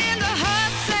walking in the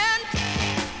hot sand,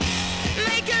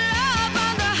 making love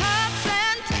on the hot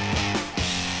sand,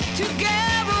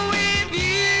 together with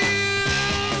you.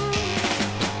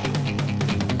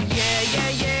 Yeah, yeah,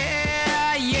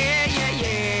 yeah, yeah, yeah,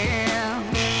 yeah.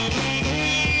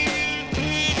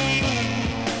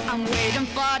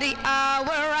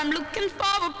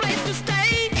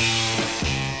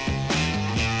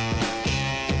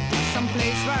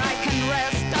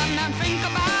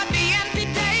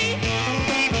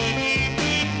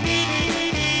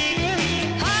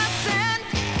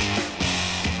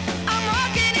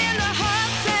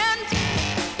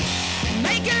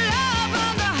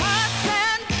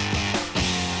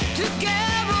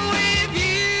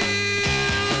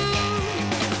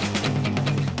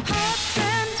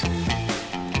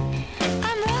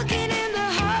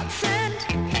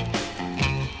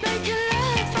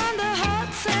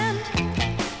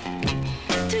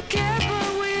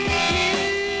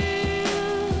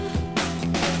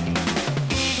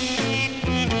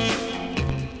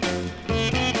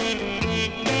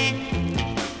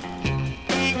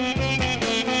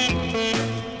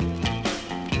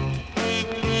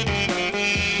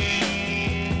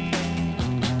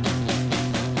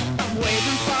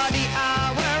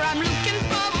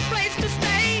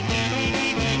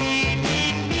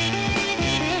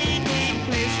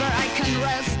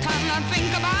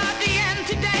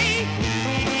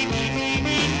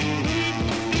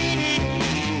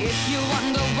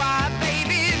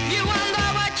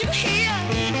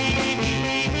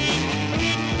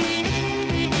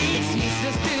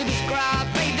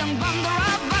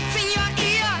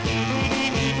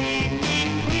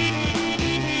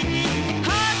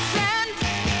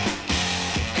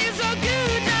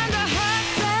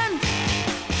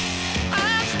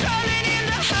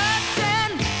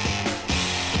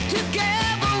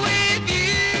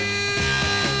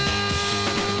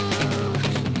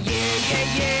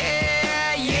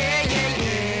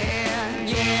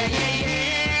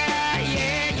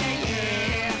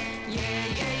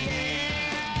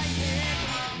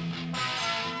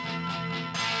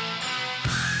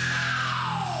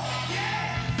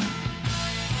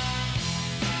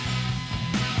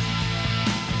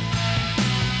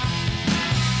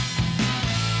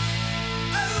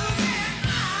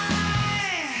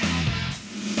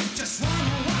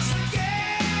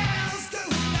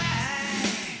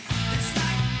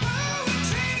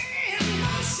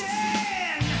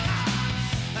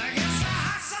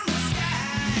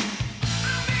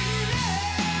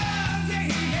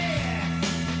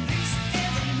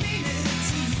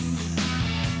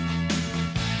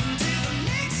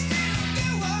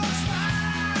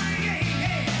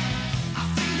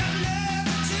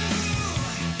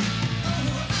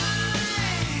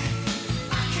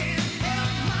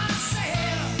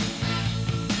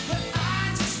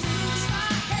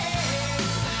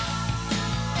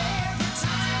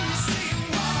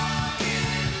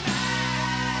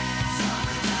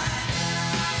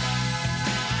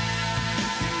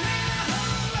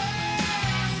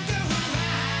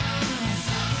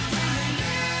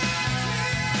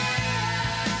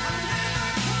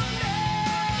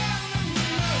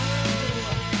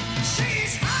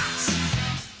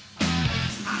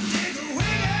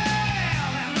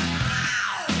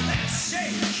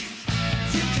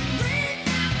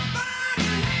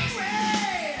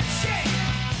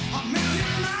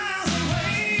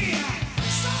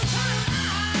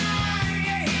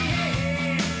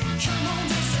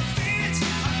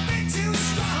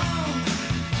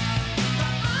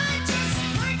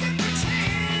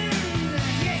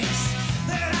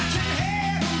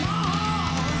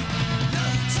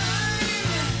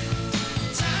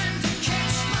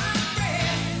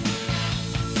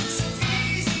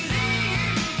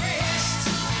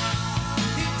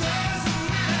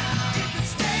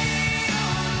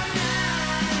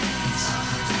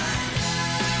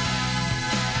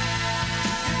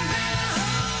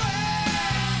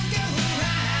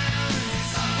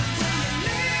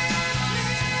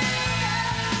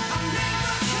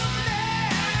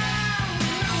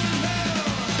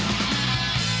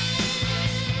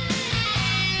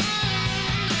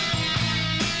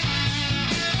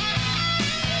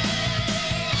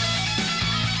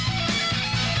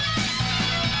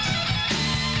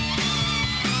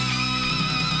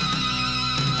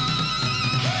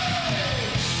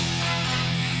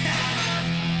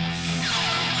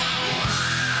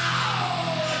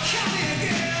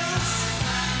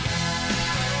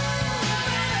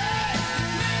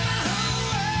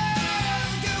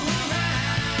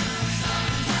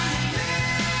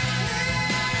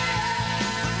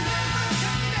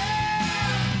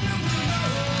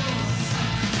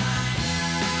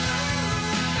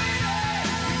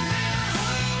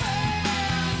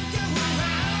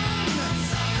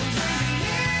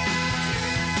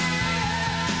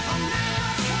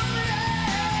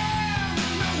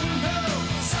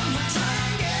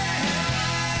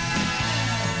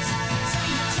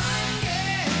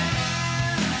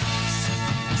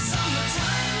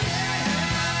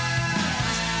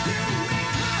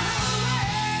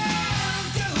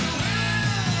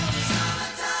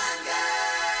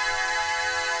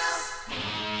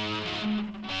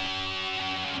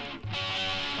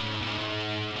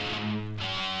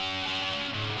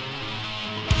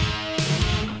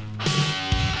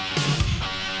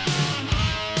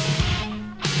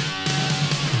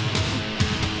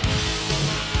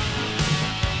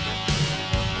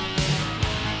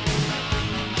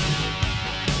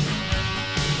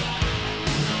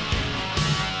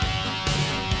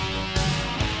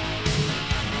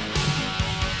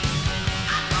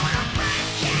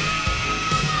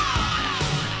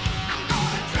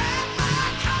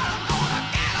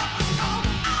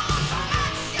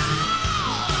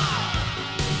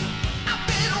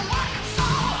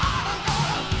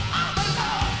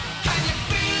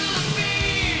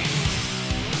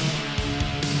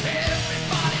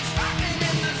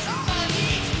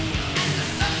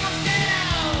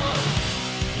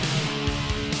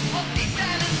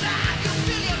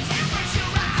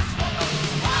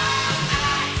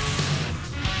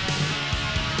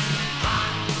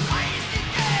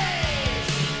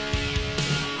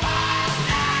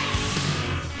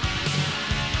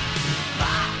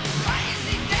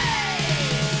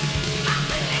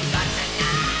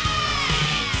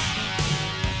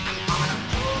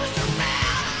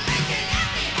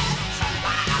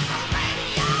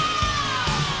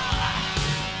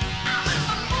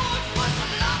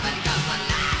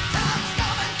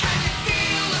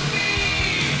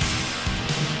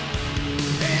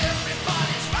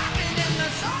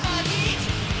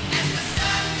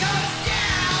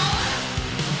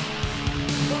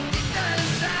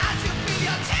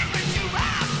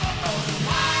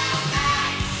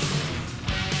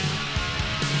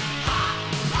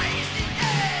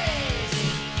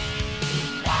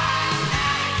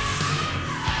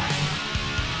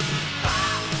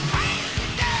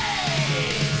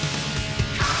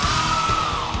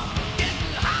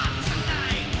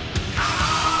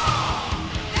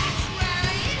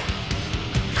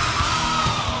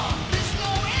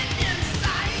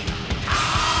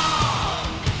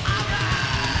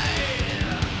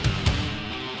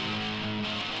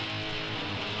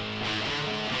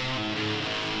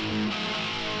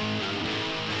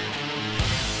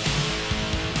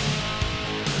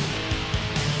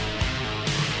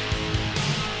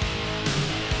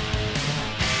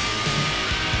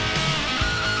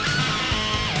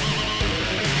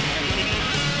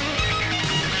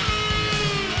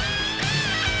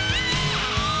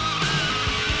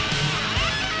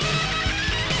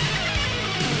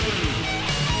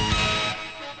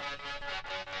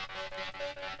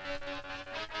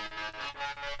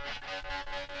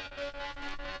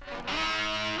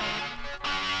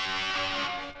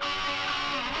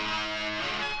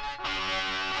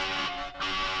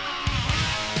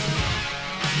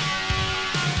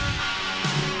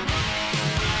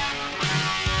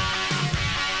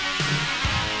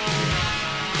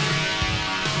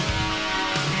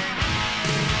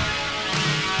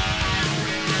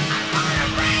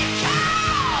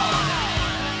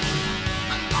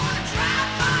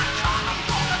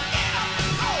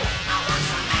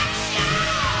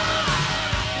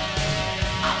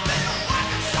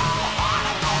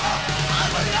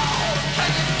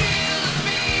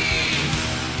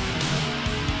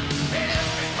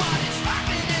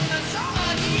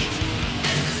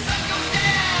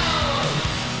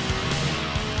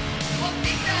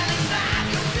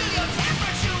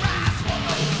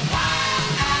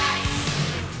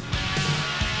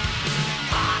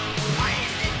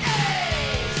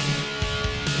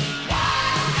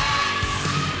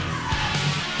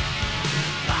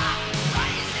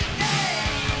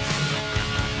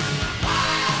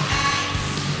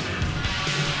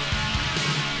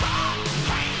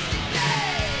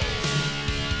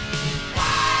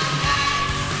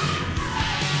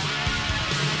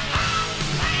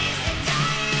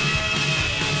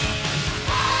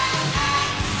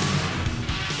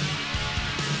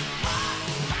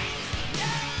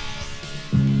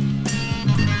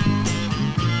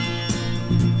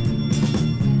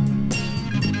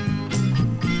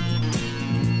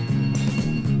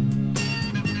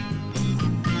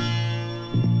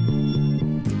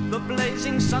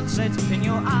 blazing sunset in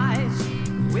your eyes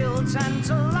will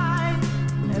tantalize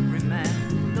every man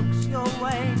who looks your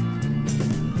way.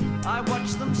 I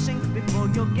watch them sink before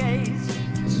your gaze,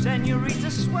 senorita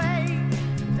sway,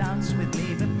 dance with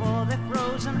me before their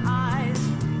frozen eyes.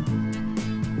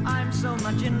 I'm so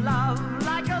much in love,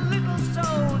 like a little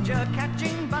soldier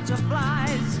catching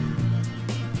butterflies.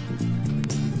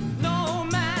 No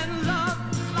man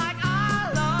loved like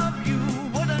I love you.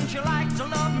 Wouldn't you like to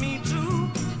love me too?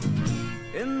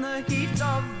 In the heat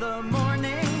of the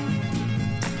morning,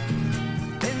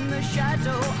 in the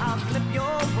shadow I'll clip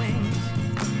your wings,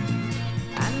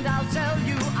 and I'll tell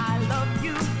you I love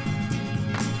you.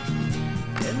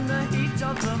 In the heat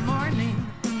of the morning.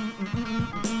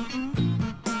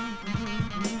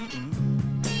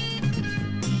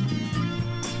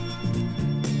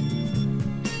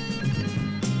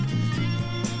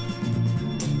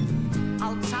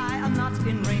 I'll tie a knot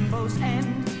in Rainbow's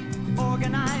End,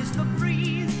 organize the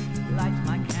breeze, light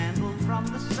my candle from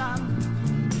the sun.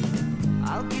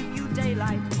 I'll give you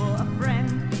daylight for a friend,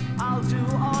 I'll do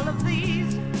all of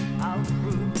these, I'll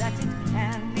prove that it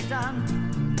can be done.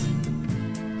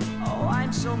 Oh,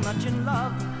 I'm so much in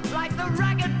love, like the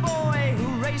ragged boy who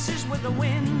races with the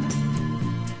wind.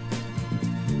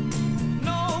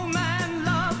 No man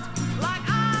loved like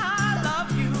I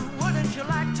love you. Wouldn't you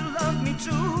like to love me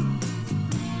too?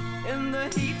 In the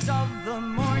heat of the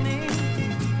morning,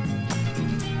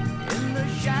 in the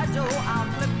shadow I'll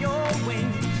clip your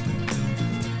wings,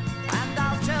 and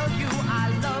I'll tell you I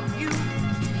love you.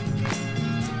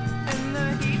 In the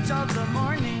heat of the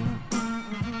morning.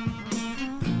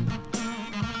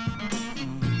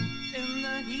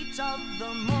 Of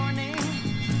the morning,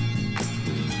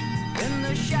 in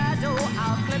the shadow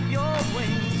I'll clip your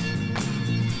wings,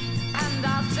 and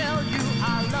I'll tell you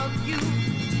I love you.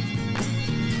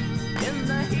 In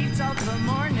the heat of the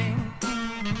morning.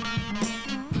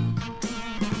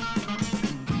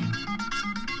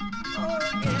 Oh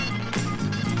yeah,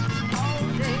 all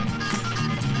day,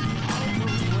 all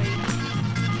the way.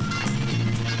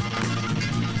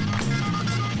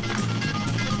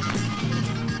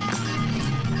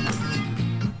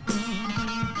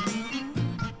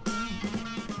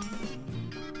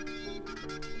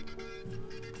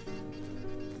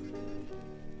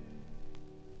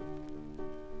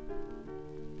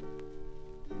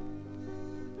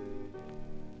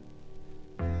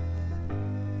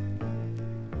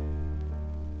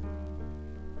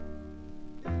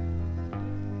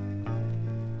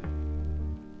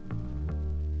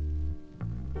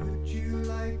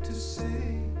 To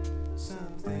say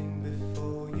something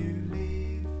before you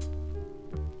leave.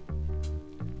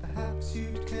 Perhaps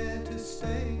you'd care to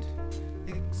state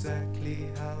exactly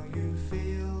how you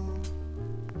feel.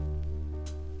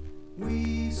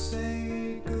 We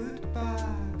say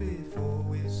goodbye before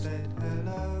we've said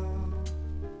hello.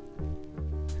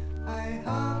 I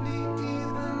hardly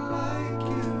even like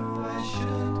you, I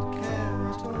shouldn't care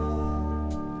at all.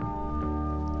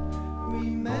 We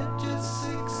met just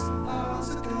 6 hours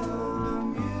ago, the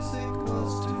music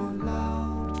was too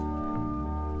loud.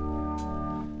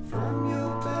 From your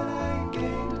bed I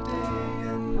gained a day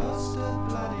and lost a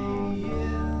bloody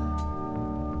year.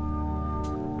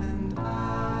 And I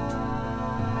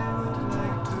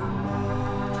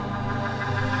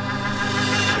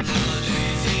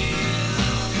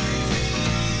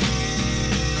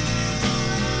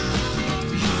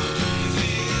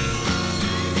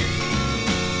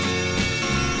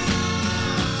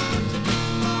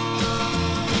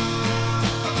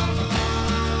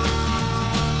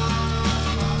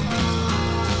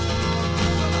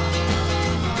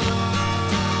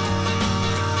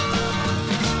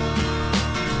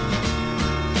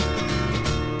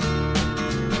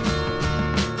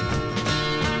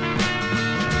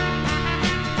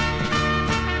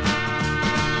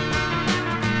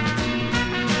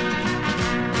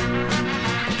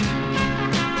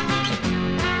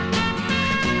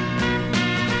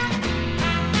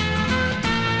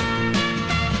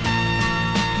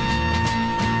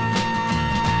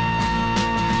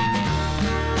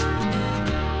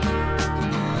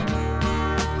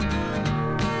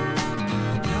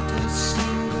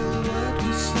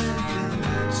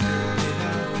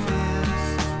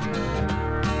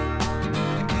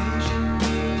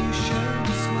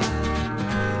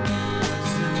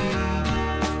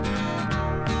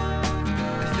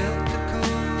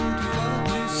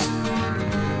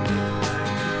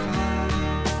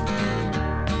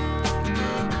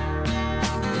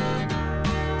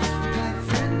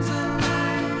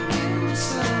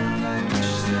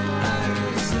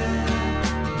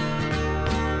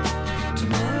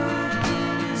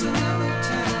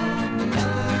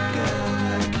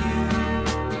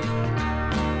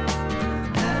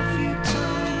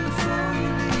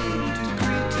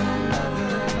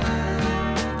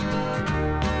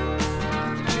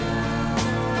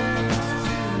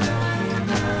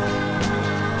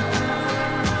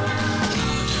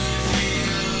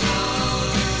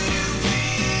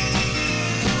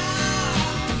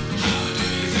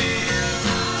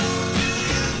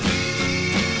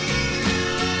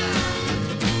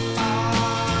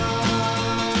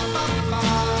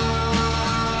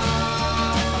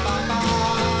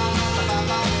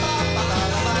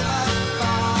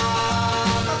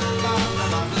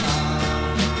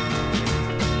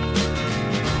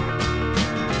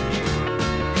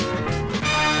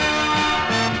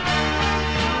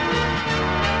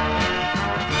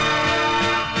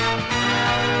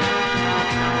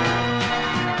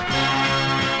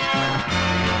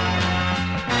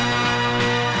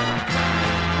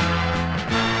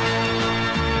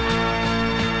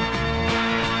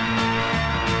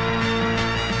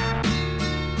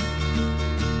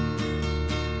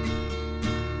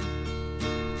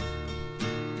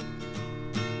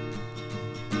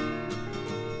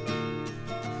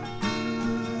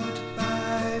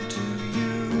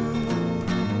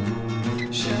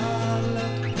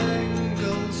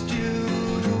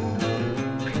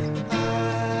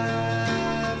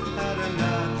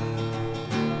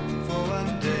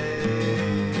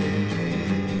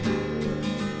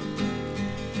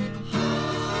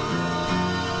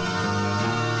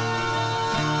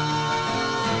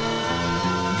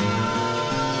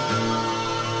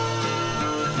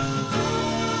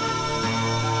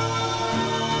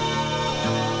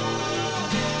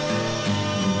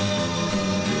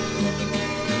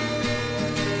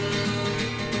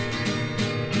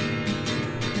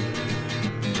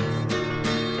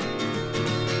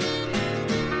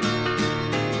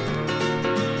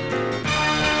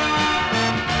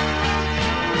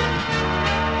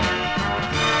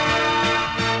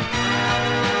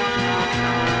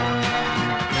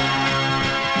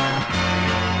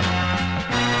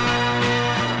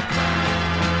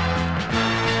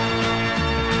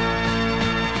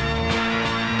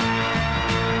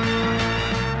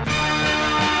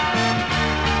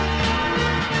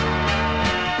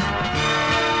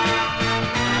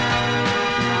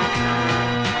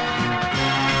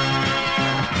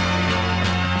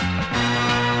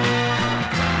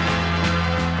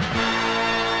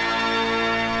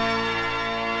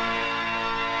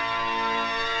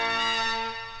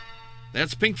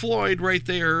That's Pink Floyd right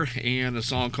there, and a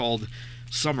song called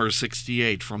Summer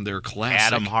 68 from their classic.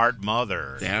 Adam Hart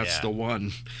Mother. That's yeah. the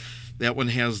one. That one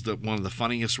has one of the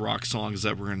funniest rock songs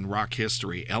ever in rock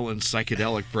history, Ellen's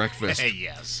Psychedelic Breakfast.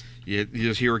 Yes. You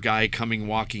hear a guy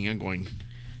walking in going,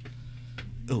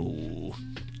 oh,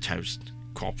 toast,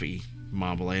 coffee,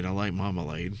 marmalade, I like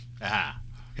marmalade. Ah.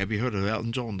 Have you heard of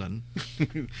Elton John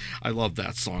then? I love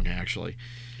that song, actually.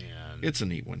 And It's a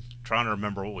neat one. trying to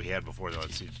remember what we had before that.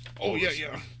 Let's see. Oh, What yeah, was-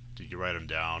 yeah. Did you write them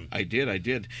down? I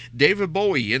did. David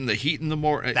Bowie, In the Heat in the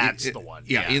Morning. That's the one,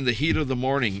 Yeah, yeah. In the Heat of the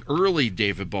Morning. Early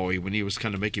David Bowie, when he was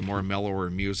kind of making more mellower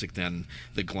music than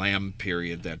the glam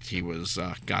period that he was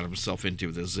got himself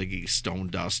into, the Ziggy Stone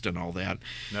Dust and all that.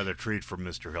 Another treat from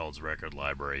Mr. Held's record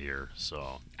library here.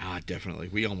 So Definitely.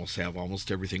 We have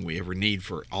almost everything we ever need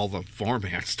for all the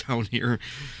formats down here.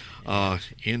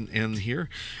 In here.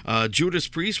 Judas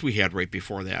Priest we had right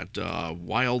before that.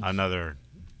 Wild. another.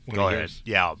 What Go are ahead. yours?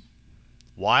 Yeah.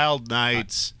 Wild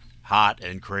Nights, Hot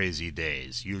and Crazy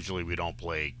Days. Usually we don't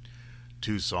play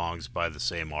two songs by the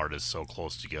same artist so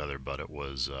close together, but it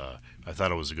was. I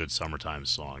thought it was a good summertime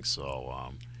song.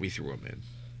 So We threw them in.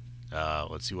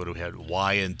 let's see what we had.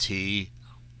 Y&T.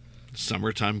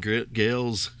 Summertime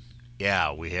Gales.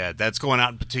 Yeah, we had. That's going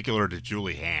out in particular to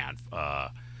Julie Hand,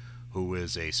 who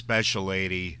is a special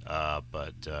lady.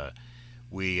 But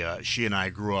she and I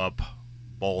grew up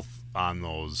both on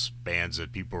those bands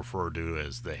that people refer to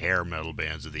as the hair metal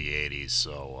bands of the 80s.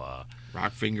 So,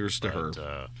 Rock fingers to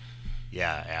her.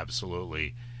 yeah,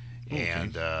 absolutely. Okay.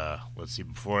 And let's see,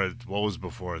 what was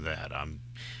before that?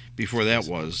 Before that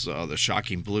was The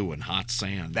Shocking Blue and Hot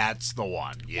Sand. That's the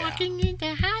one. Yeah. Walking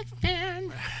into hot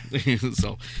sand.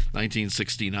 So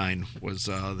 1969 was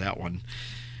that one.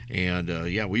 And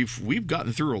yeah, we've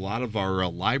gotten through a lot of our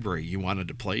library you wanted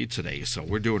to play today, so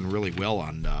we're doing really well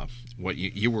on what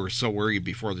you were so worried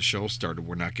before the show started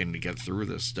we're not going to get through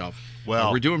this stuff.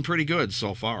 Well, we're doing pretty good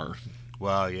so far.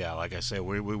 Well, yeah, like I say,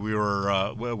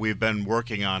 we've been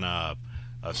working on a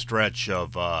stretch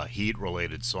of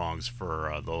heat-related songs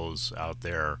for those out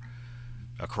there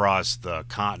across the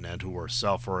continent who are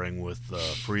suffering with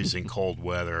freezing cold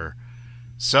weather.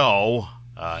 So,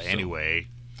 anyway,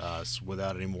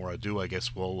 without any more ado, I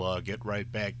guess we'll get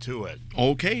right back to it.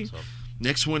 Okay. So,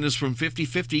 Next one is from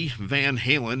 50/50 Van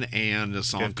Halen and a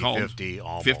song called 50-50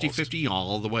 almost. 50/50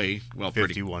 all the way. Well,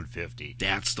 pretty. 5150.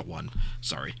 That's the one.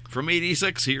 Sorry. From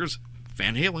 86, here's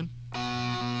Van Halen.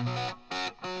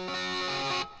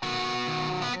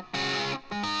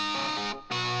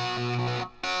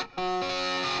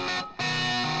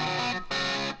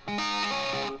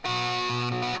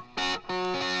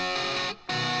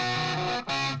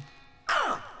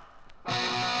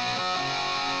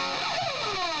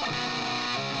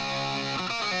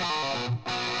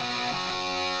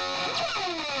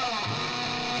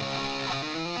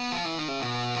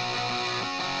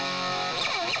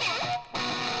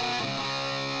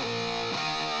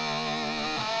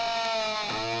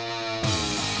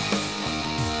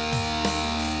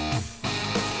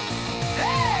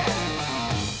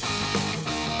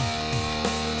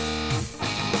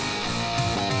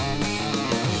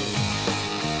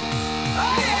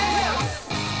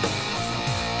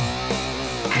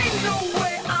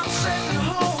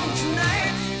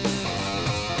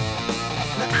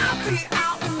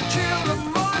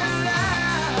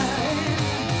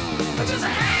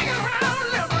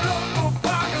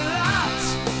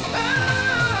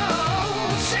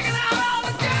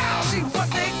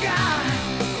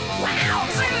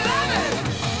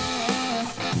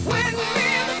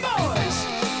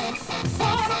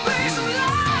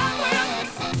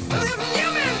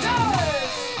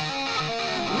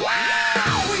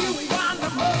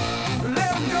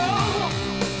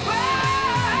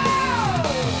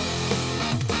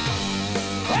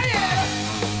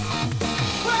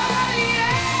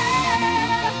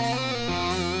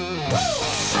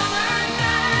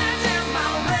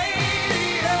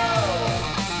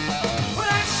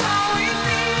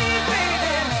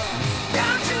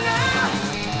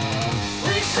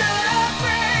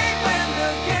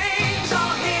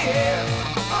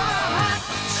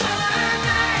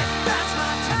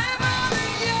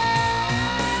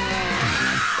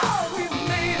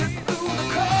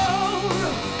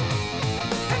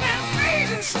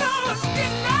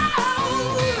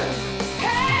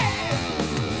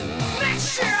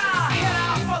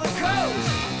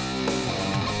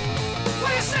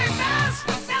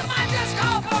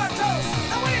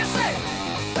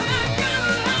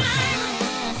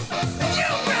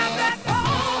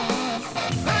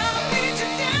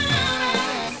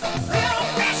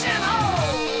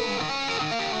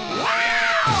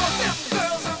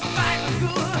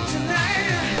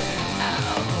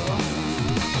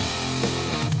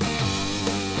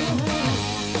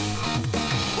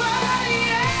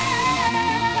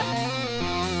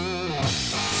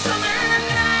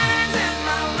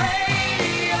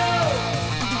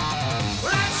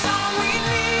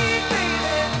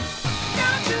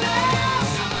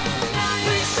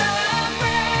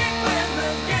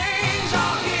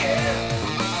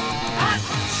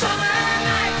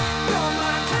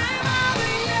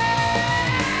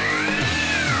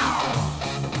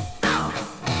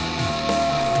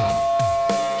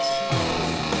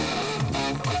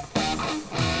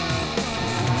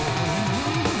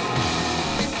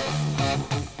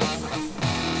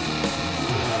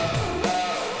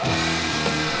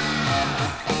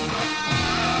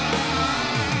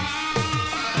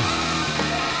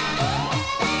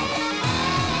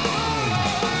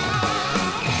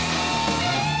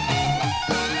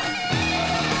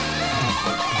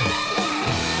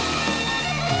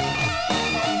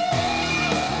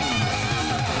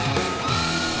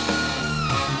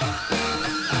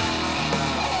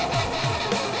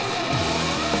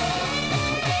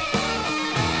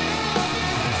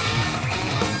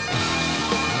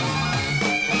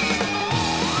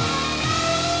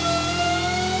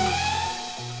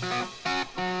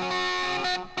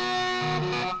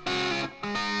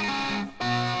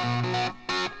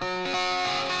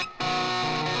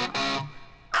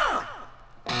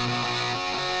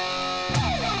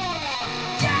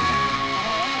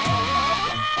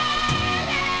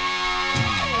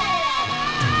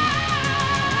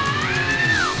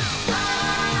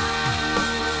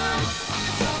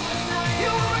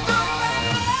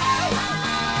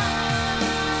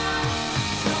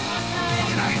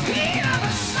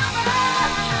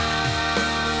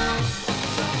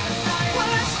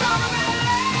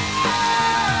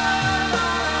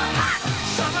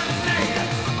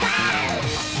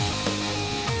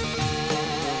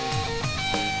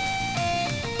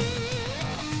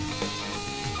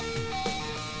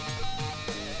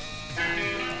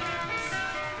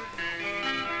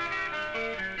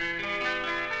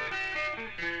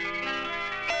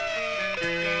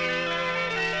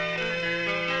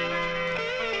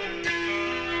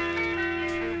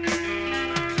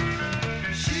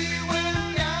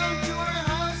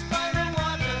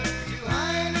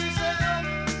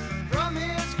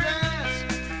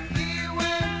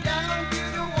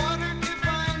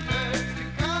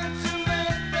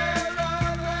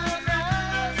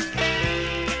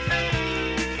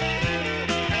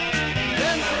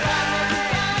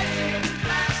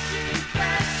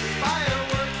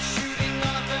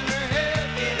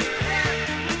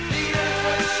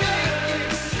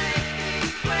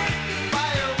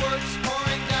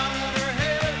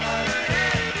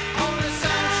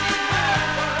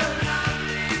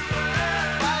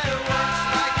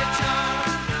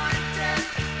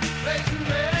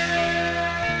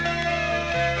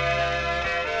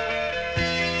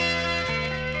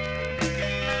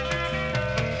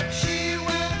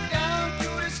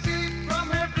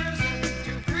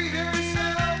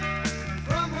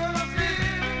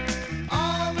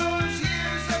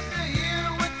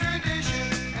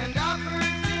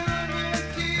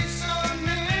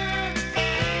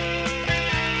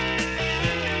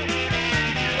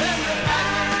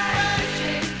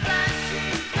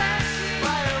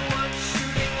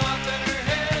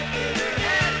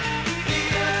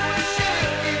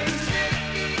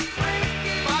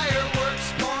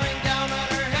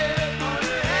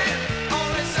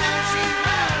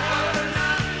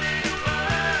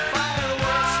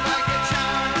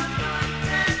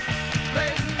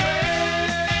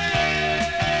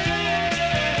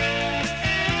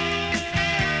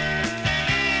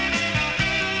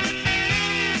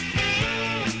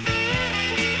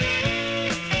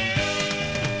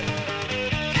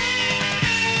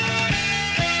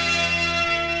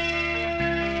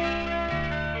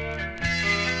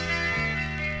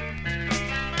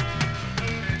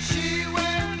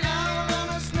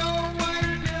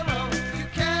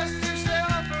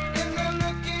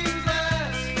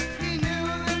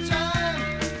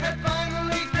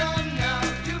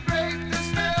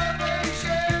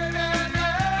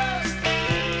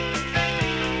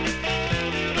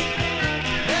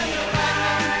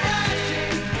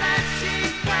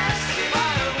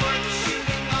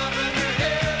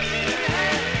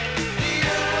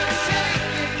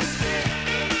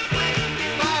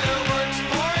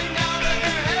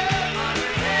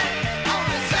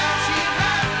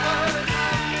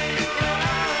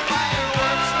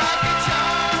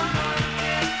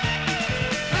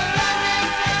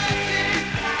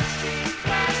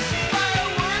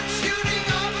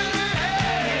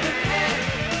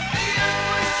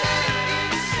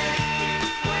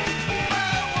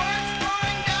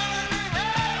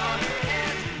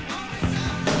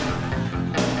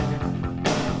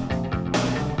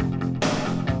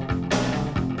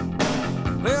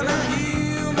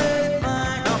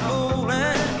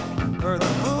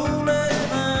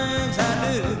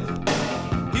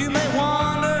 You may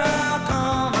wonder how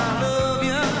come I love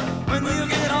you when you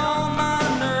get on my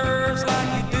nerves like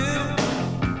you do.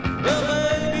 Well,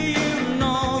 baby, you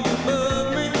know you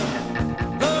love me.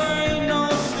 There ain't no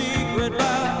secret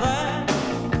about that.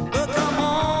 But come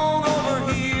on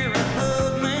over here and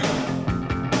hug me.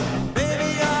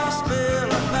 Baby, I'll spill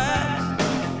a fact.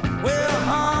 Well,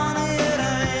 honey, it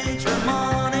ain't your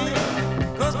money.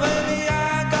 'Cause baby,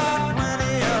 I got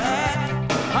plenty of that.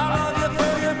 I love you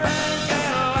for your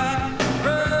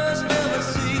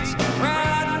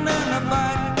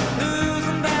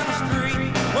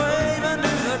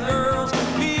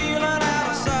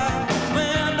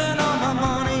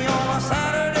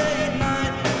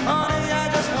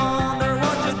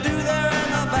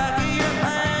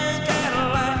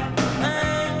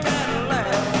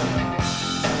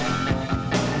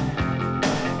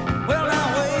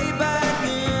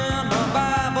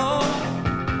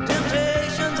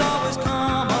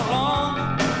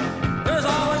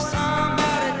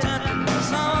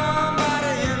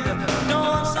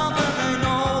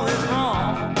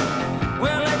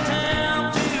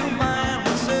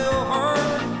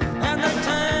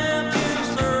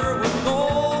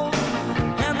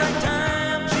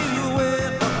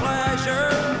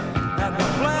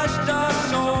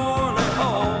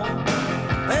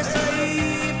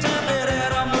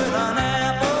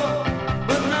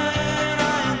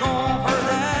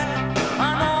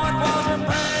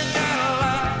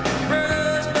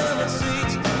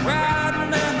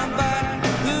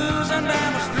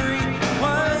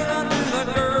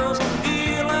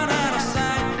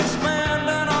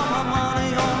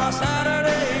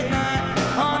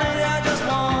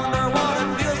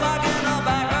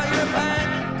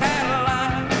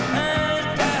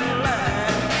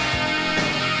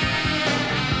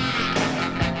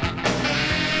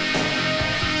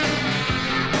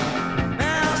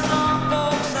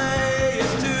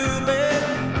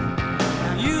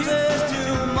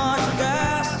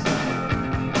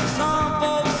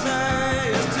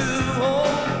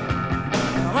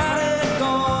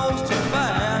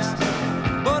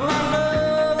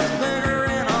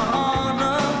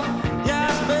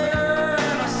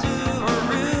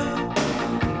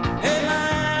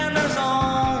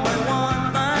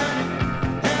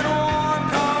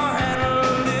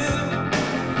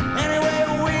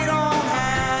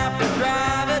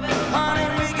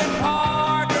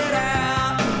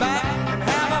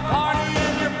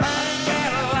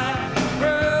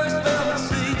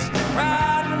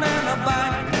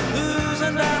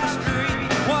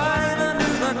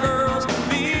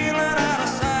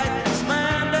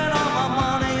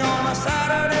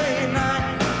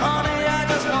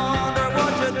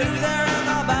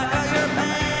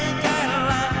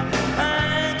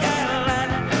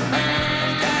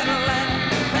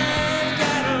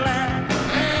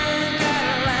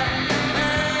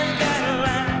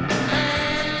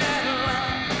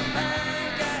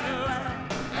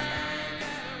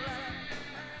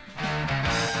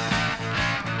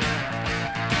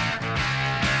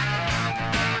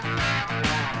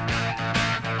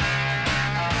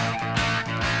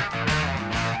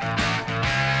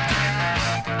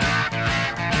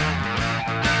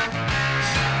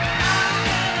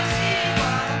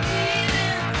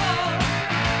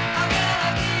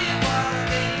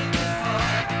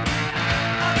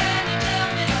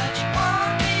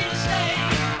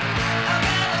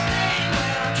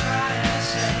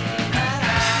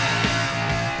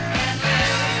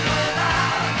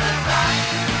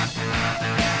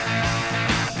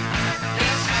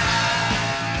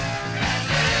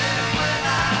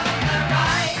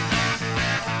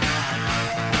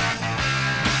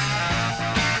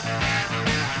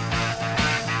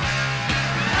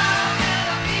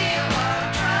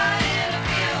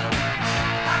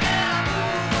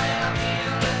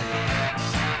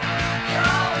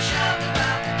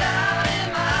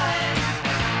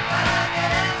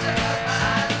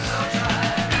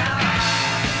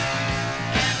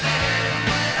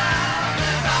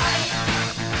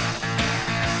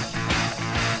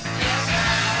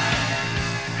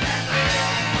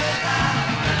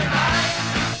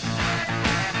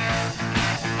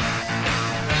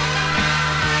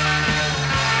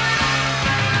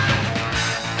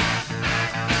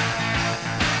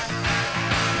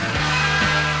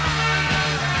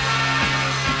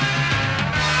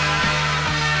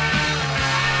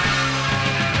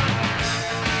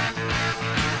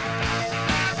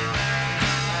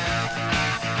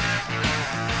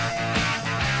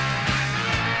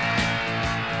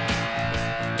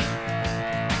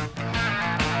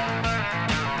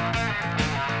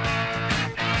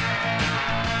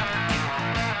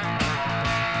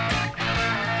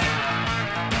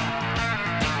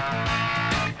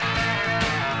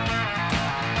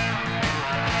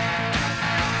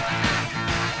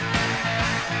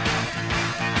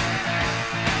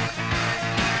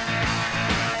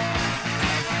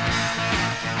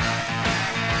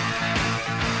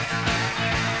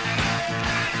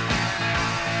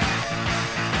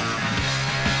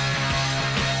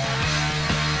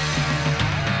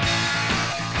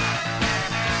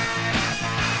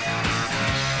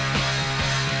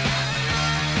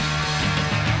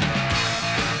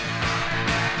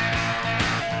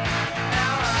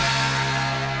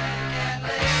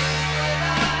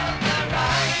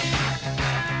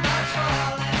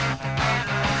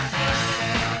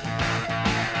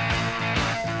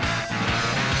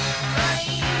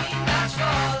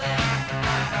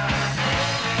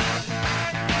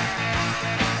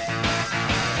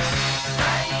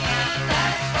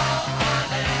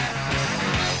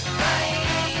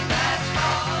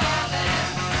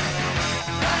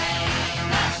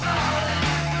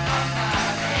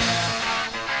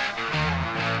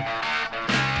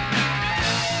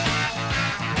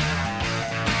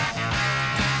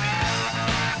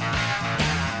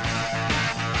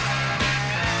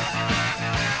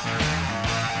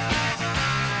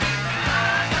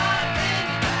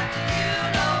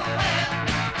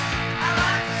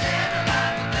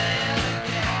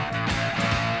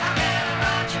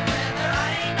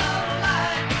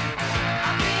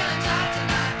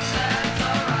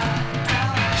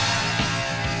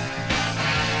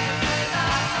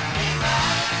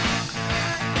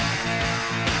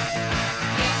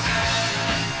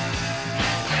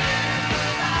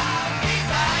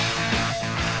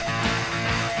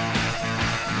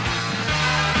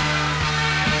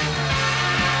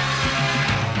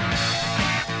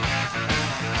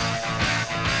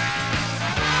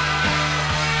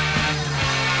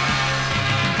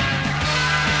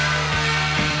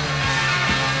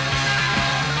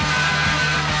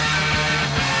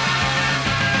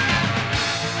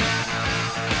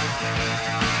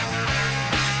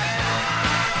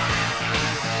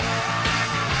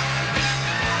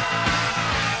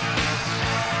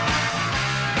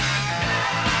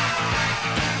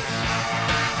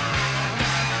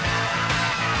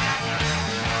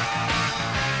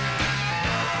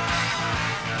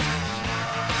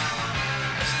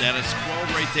Status Quo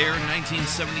right there,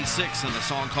 1976, and a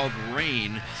song called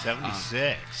Rain.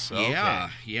 76. Okay.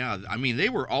 Yeah. I mean, they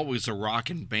were always a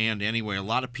rockin' band anyway. A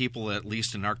lot of people, at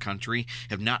least in our country,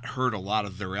 have not heard a lot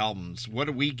of their albums. What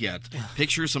do we get?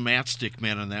 Pictures of Matchstick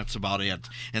Men, and that's about it.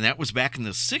 And that was back in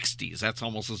the 60s. That's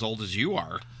almost as old as you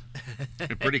are.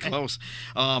 Pretty close.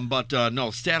 But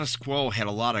no, Status Quo had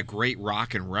a lot of great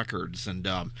rockin' records, and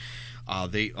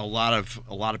a lot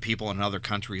of people in other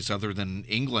countries other than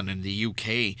England and the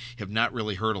UK have not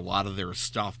really heard a lot of their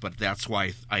stuff, but that's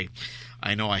why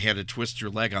I know I had to twist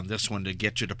your leg on this one to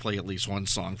get you to play at least one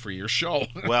song for your show.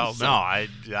 Well, So, no, I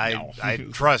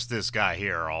trust this guy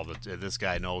here. This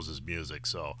guy knows his music,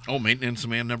 so. Oh, Maintenance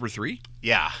Man number 3?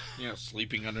 Yeah. Yeah,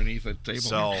 sleeping underneath the table.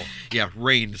 So. Yeah,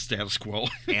 Rain, Status Quo.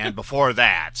 And before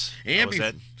that, And was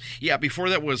it? Yeah, before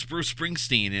that was Bruce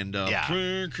Springsteen and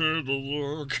Pink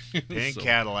Cadillac. Pink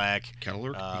Cadillac.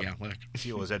 Cadillac?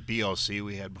 See, was that BOC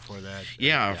we had before that?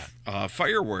 Yeah,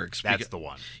 Fireworks. That's the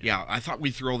one. Yeah, I thought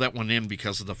we'd throw that one in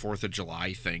because of the 4th of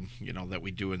July thing, that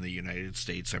we do in the United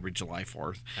States every July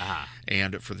 4th. Uh-huh.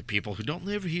 And for the people who don't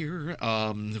live here,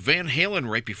 Van Halen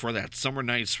right before that, Summer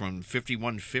Nights from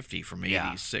 5150 from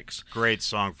 86. Great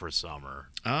song for summer.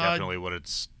 Definitely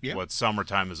what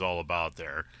summertime is all about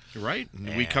there. Right?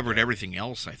 And we covered everything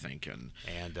else, I think. And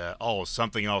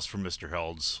something else from Mr.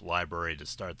 Held's library to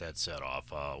start that set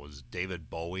off was David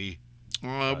Bowie.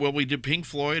 Well, we did Pink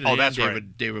Floyd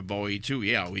and David Bowie, too.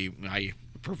 Yeah, I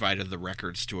provided the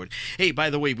records to it. Hey,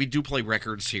 by the way, we do play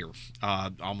records here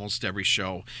almost every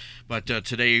show, but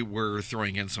today we're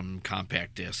throwing in some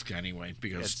compact disc anyway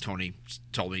because Tony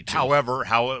told me to. However,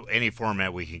 any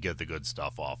format we can get the good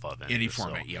stuff off of. Any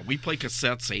format, yeah. We play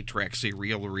cassettes, 8-tracks,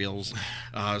 reel reels.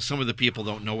 Some of the people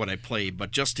don't know what I play, but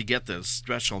just to get the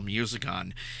special music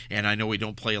on, and I know we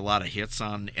don't play a lot of hits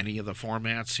on any of the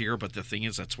formats here, but the thing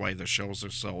is, that's why the shows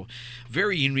are so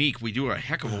very unique. We do a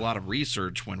heck of a lot of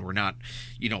research when we're not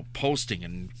posting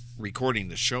and recording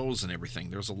the shows and everything.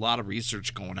 There's a lot of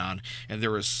research going on, and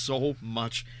there is so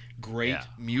much great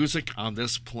music on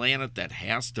this planet that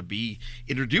has to be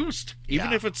introduced.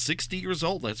 Even if it's 60 years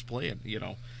old, let's play it,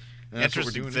 That's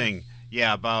Interesting what we're doing thing,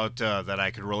 about that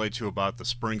I could relate to about the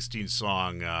Springsteen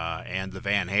song and the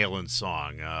Van Halen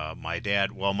song. My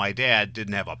dad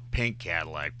didn't have a pink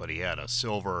Cadillac, but he had a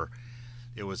silver.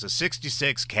 It was a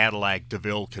 66 Cadillac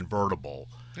DeVille convertible.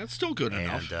 That's still good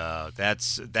enough.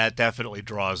 And that definitely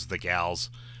draws the gals.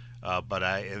 But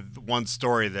one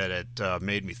story that it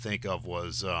made me think of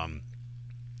was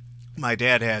my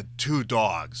dad had 2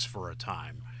 dogs for a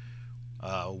time,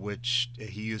 which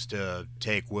he used to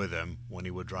take with him when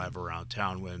he would drive around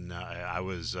town. When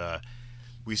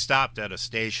we stopped at a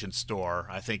station store.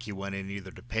 I think he went in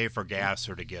either to pay for gas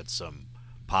or to get some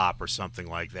pop or something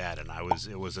like that, and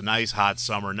it was a nice hot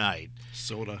summer night.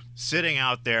 Soda. Sitting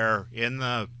out there in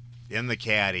the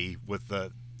caddy with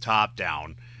the top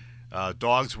down.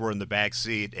 Dogs were in the back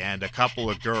seat, and a couple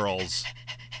of girls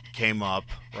came up,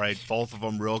 right? Both of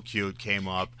them real cute came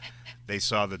up. They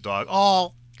saw the dog.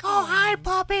 Oh, hi,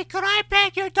 puppy. Could I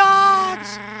pet your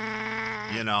dogs?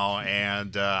 And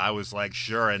I was like,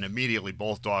 sure. And immediately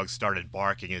both dogs started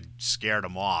barking and scared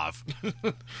them off.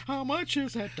 How much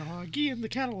is that doggy in the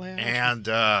Cadillac? And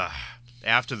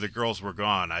after the girls were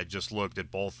gone, I just looked at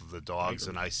both of the dogs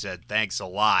and I said, thanks a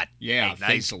lot. Yeah, hey,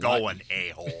 thanks nice a going, lot.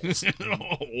 a-holes.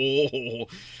 Oh,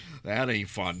 that ain't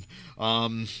fun.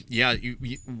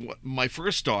 My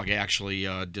first dog actually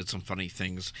did some funny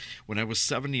things. When I was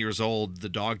 7 years old, the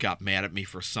dog got mad at me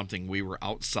for something. We were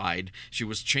outside. She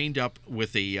was chained up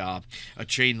with a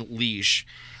chain leash,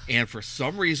 and for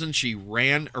some reason she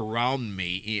ran around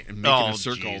me making a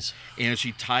circle. Geez. And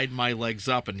she tied my legs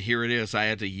up, and here it is. I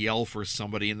had to yell for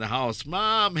somebody in the house.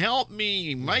 Mom, help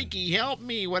me. Mikey, help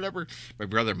me. Whatever. My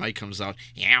brother Mike comes out.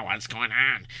 Yeah, what's going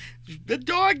on? The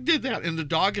dog did that, and the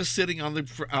dog is sitting on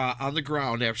the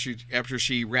ground after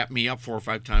she wrapped me up 4 or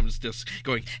 5 times, just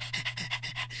going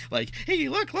like, hey,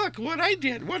 look what I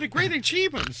did. What a great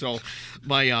achievement. So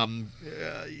my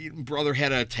brother had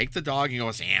to take the dog and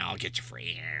goes, yeah, I'll get you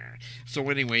free. So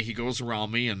anyway, he goes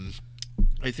around me, and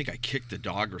I think I kicked the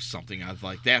dog or something. I was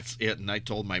like, that's it. And I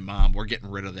told my mom, we're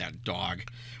getting rid of that dog.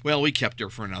 Well, we kept her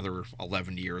for another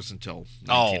 11 years until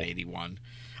 1981.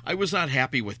 I was not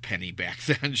happy with Penny back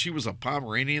then. She was a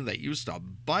Pomeranian that used to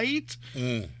bite.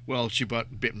 Well, she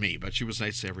bit me, but she was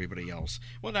nice to everybody else.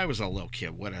 When I was a little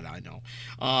kid, what did I know?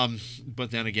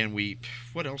 But then again,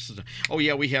 what else is there? Oh,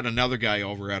 yeah, we had another guy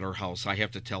over at our house. I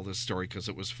have to tell this story because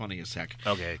it was funny as heck.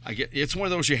 Okay. It's one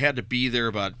of those you had to be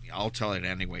there, but I'll tell it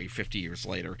anyway 50 years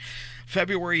later.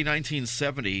 February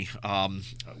 1970,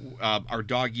 our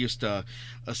dog used to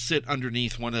sit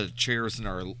underneath one of the chairs in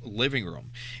our living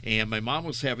room, and my mom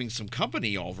was having some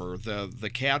company over, the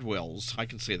Cadwells. I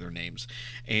can say their names.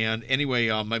 And anyway,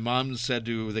 my mom said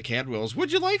to the Cadwells,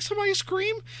 "Would you like some ice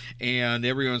cream?" And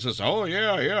everyone says, "Oh,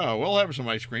 yeah, we'll have some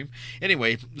ice cream."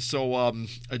 Anyway, so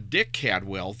Dick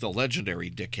Cadwell, the legendary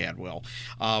Dick Cadwell,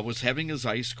 was having his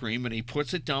ice cream, and he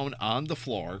puts it down on the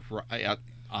floor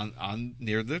on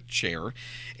near the chair,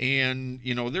 and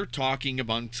they're talking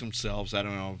amongst themselves. I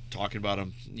don't know, talking about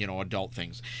adult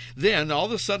things. Then all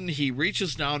of a sudden he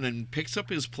reaches down and picks up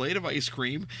his plate of ice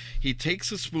cream. He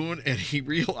takes a spoon and he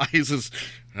realizes,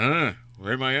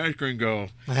 where'd my ice cream go?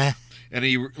 And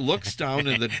he looks down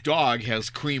and the dog has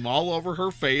cream all over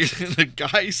her face, and the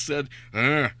guy said,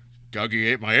 "Doggy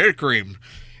ate my ice cream."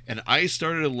 And I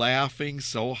started laughing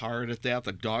so hard at that.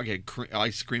 The dog had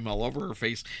ice cream all over her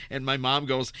face. And my mom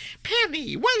goes,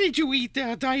 "Penny, what did you eat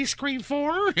that ice cream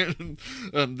for?" And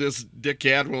this Dick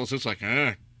Cadwell was just like,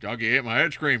 "Doggy ate my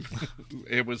ice cream."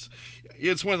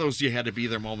 It's one of those you had to be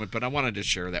there moment, but I wanted to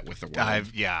share that with the world.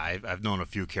 I've known a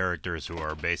few characters who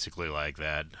are basically like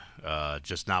that.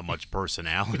 Just not much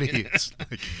personality. It's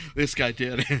like, this guy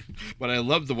did. But I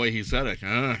love the way he said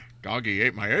it. "Doggy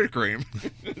ate my ice cream."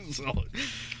 So,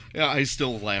 yeah, I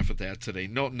still laugh at that today.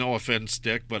 No offense,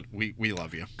 Dick, but we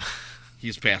love you.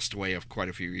 He's passed away quite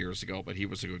a few years ago, but he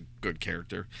was a good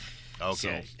character. okay.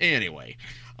 So, anyway,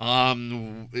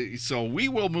 so we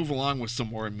will move along with some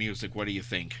more music. What do you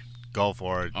think? Go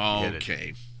for it. Hit it.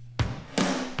 Okay.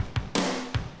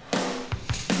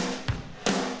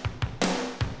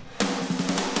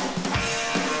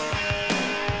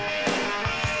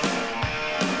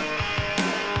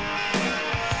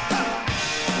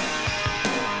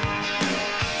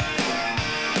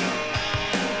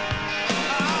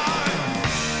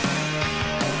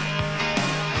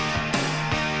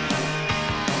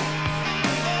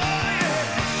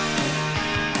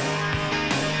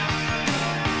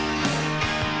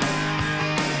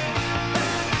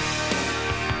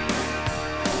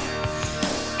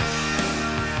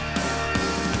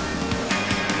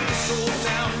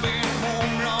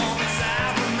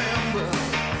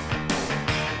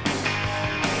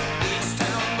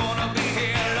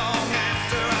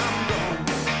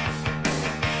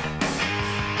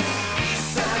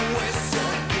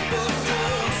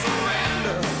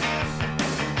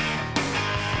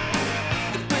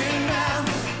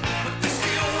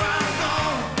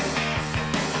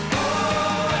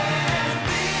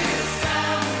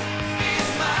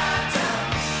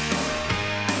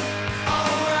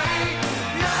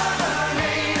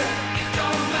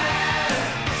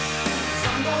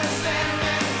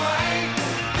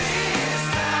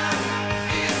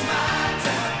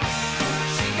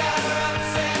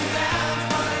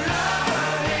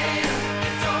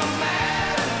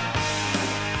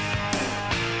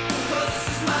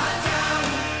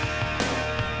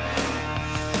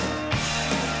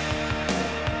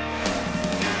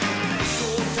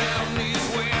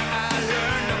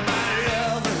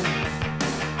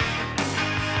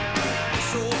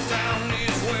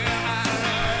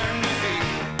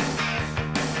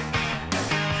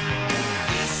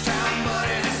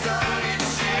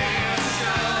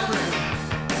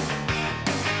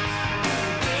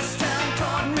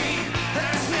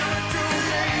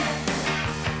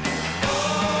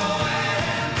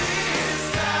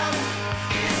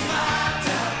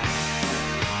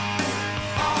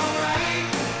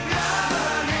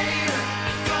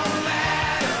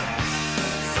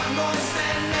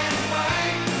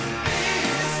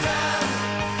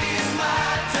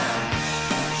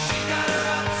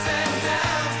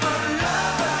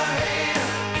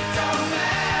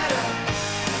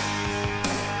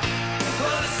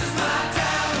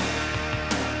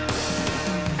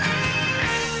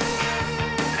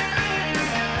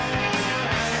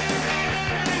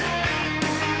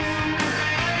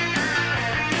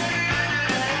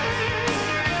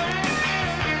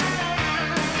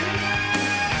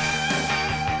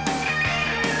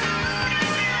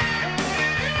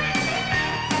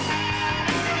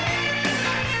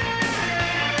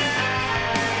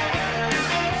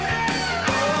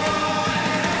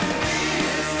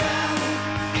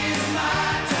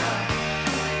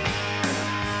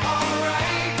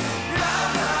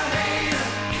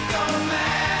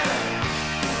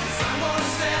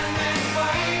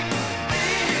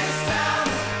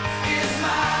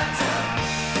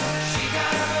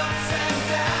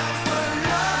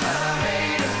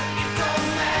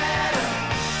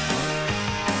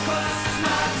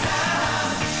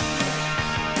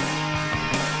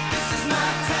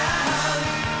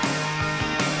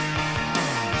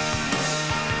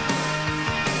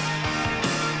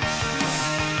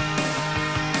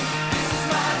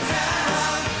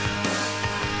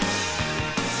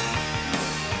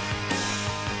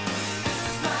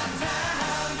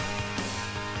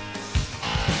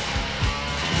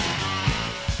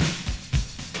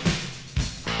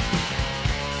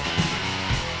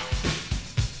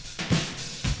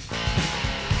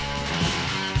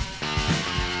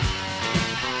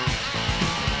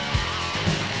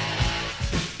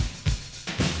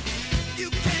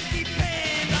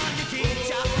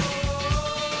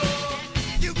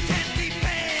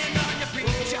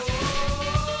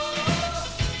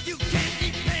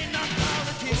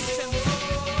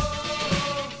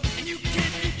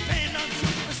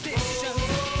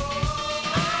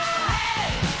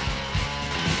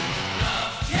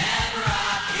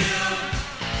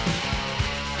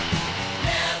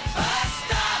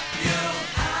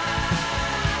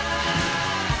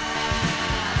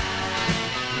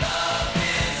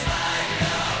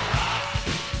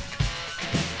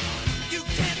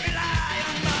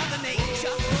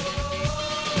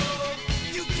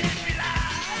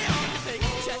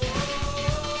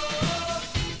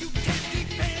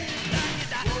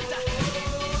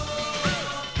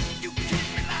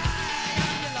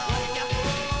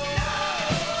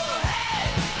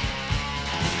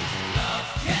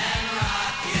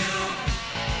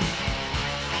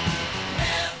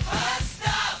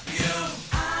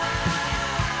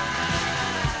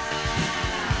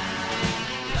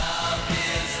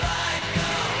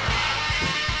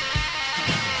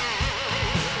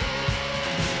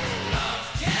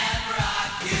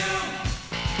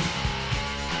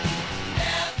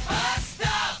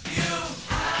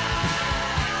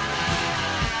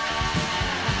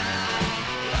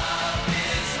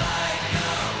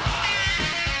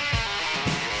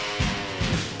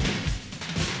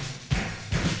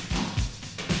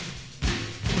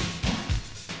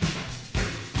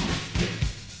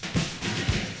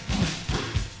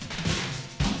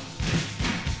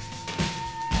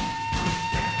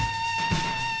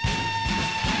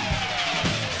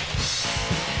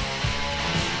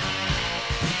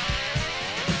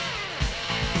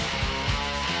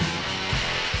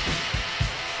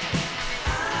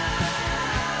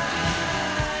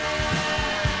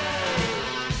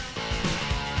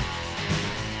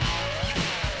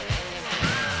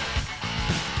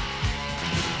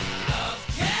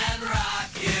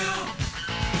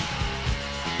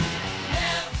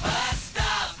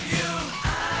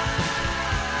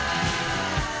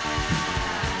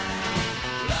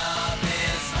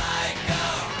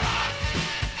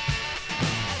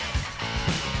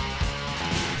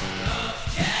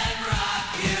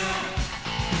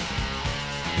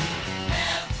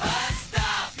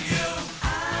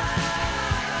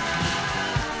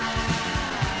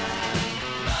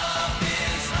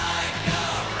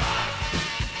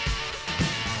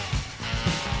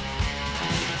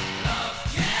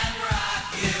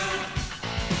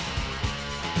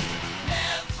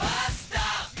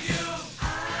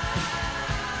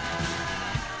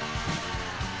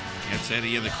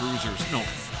 Eddie and the Cruisers. No,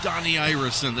 Donnie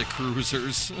Iris and the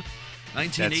Cruisers.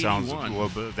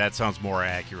 1981. That sounds more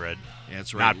accurate.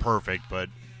 That's right. Not perfect, but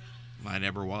I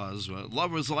never was.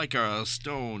 Love was like a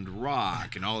stoned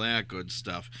rock and all that good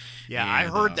stuff. yeah, And, I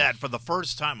heard that for the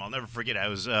first time. I'll never forget. I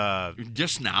was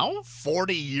Just now?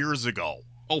 40 years ago.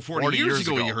 Oh, 40 years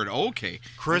ago you heard. Okay.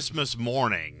 Christmas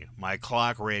morning, my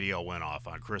clock radio went off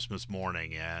on Christmas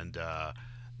morning, and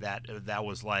that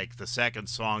was like the second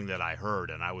song that I heard,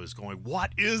 and I was going,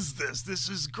 "What is this? This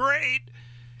is great!"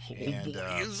 Oh, And,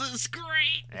 boy, is this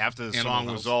great. After the Animal song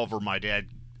House. was over, my dad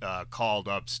called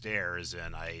upstairs,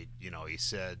 and he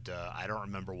said, I don't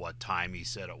remember what time he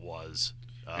said it was.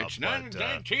 It's but,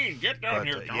 9:19. Get down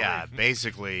here, Tommy. yeah,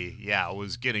 basically, it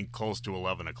was getting close to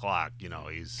 11 o'clock.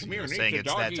 He's Come here and saying eat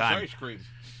the it's that doggy's time. ice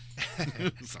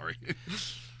cream. Sorry.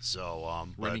 So,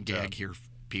 Running but, gag here,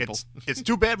 people. It's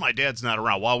too bad my dad's not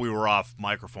around. While we were off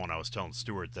microphone, I was telling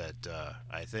Stuart that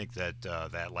I think that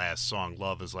that last song,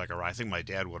 "Love Is Like a Rock," I think my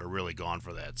dad would have really gone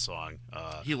for that song.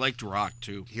 He liked rock,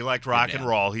 too. He liked rock Your and dad.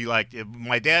 roll.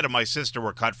 My dad and my sister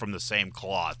were cut from the same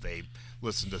cloth. They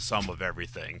listened to some of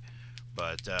everything.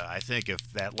 But I think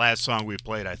if that last song we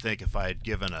played, I think if I had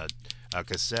given a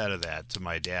cassette of that to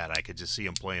my dad, I could just see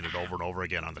him playing it over and over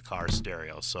again on the car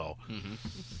stereo. So,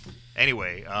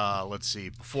 Anyway, let's see.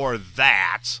 Before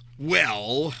that,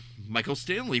 Well, Michael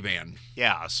Stanley Band.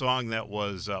 a song that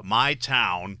was My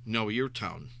Town. No, your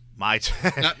town. My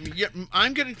Yeah,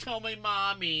 I'm going to tell my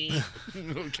mommy.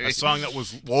 Okay. A song that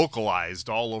was localized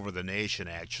all over the nation,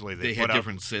 actually. They put had out-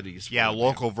 different cities. for Yeah, it,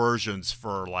 local versions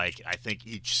for, I think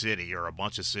each city or a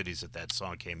bunch of cities that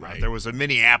song came out. Right. There was a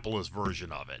Minneapolis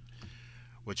version of it,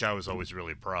 which I was always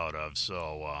really proud of.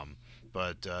 So,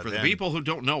 but For then, the people who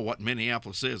don't know what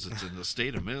Minneapolis is, it's in the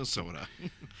state of Minnesota,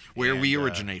 where we And,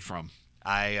 originate from.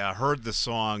 I heard the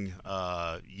song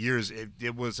years.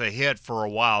 It was a hit for a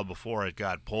while before it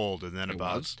got pulled, and then It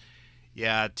about was?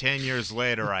 10 years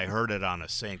later, I heard it on a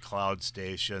St. Cloud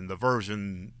station, the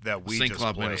version that we St. just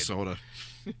Cloud, played. Minnesota.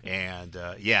 And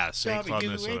St. Cloud,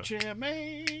 Minnesota.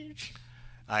 WHMH.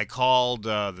 I called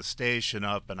the station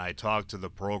up and I talked to the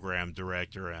program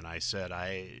director, and I said,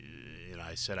 I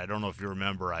don't know if you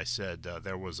remember, I said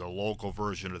there was a local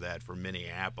version of that from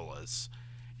Minneapolis.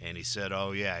 And he said,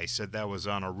 oh, yeah. He said that was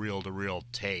on a reel-to-reel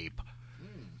tape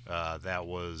that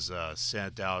was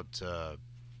sent out to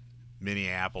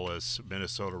Minneapolis,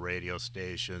 Minnesota radio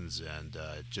stations, and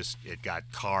it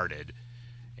got carded.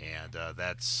 And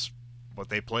that's what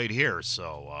they played here.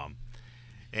 So,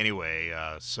 anyway,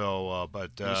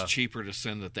 but... It was cheaper to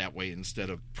send it that way instead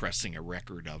of pressing a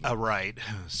record of it. right.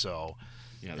 So...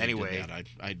 Yeah, they Anyway. did that.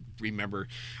 I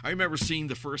remember seeing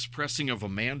the first pressing of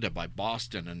Amanda by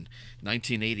Boston in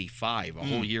 1985, a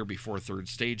whole year before Third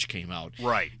Stage came out.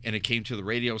 Right. And it came to the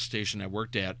radio station I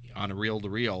worked at on a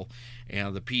reel-to-reel,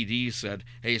 and the PD said,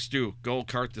 "Hey, Stu, go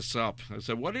cart this up." I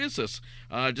said, "What is this?"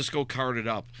 Just go cart it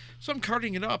up. So I'm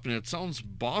carting it up, and it sounds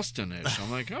Boston-ish. I'm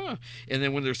like, huh. And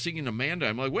then when they're singing Amanda,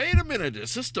 I'm like, wait a minute,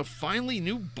 is this the finally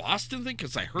new Boston thing?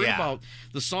 Because I heard Yeah. about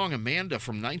the song Amanda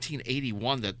from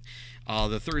 1981 that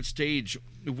the Third Stage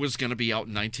was going to be out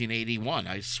in 1981.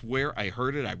 I swear I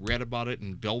heard it. I read about it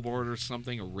in Billboard or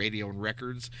something, or Radio and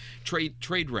Records,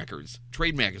 trade records,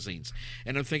 trade magazines.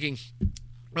 And I'm thinking,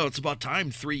 well, it's about time,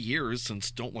 3 years since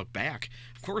Don't Look Back.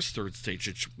 Of course, Third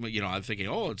Stage, I'm thinking,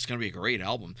 it's going to be a great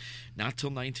album. Not till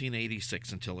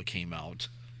 1986 until it came out.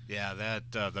 Yeah,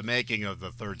 that the making of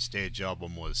the Third Stage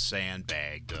album was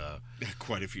sandbagged.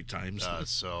 Quite a few times.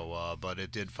 But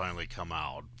it did finally come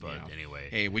out. But Yeah. anyway.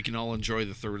 Hey, we can all enjoy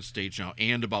the Third Stage now,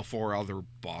 and about 4 other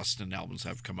Boston albums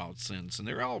have come out since, and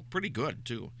they're all pretty good,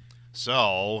 too.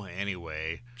 So,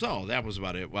 anyway. So, that was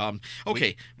about it.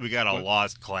 Okay. We got a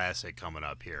lost classic coming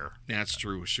up here. That's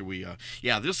true. Should we?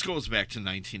 This goes back to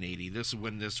 1980. This is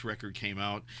when this record came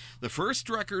out. The first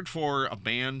record for a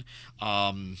band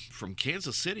from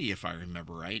Kansas City, if I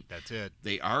remember right. That's it.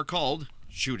 They are called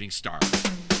Shooting Star.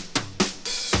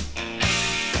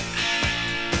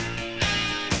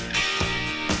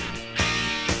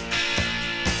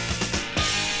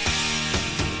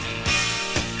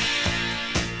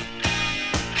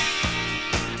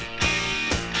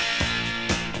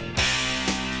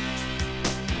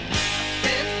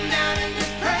 Been down and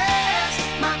depressed,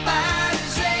 my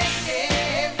body's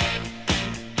aching.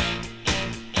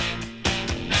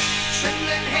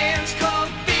 Trembling hands, cold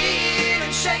feet,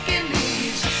 and shaking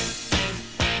knees.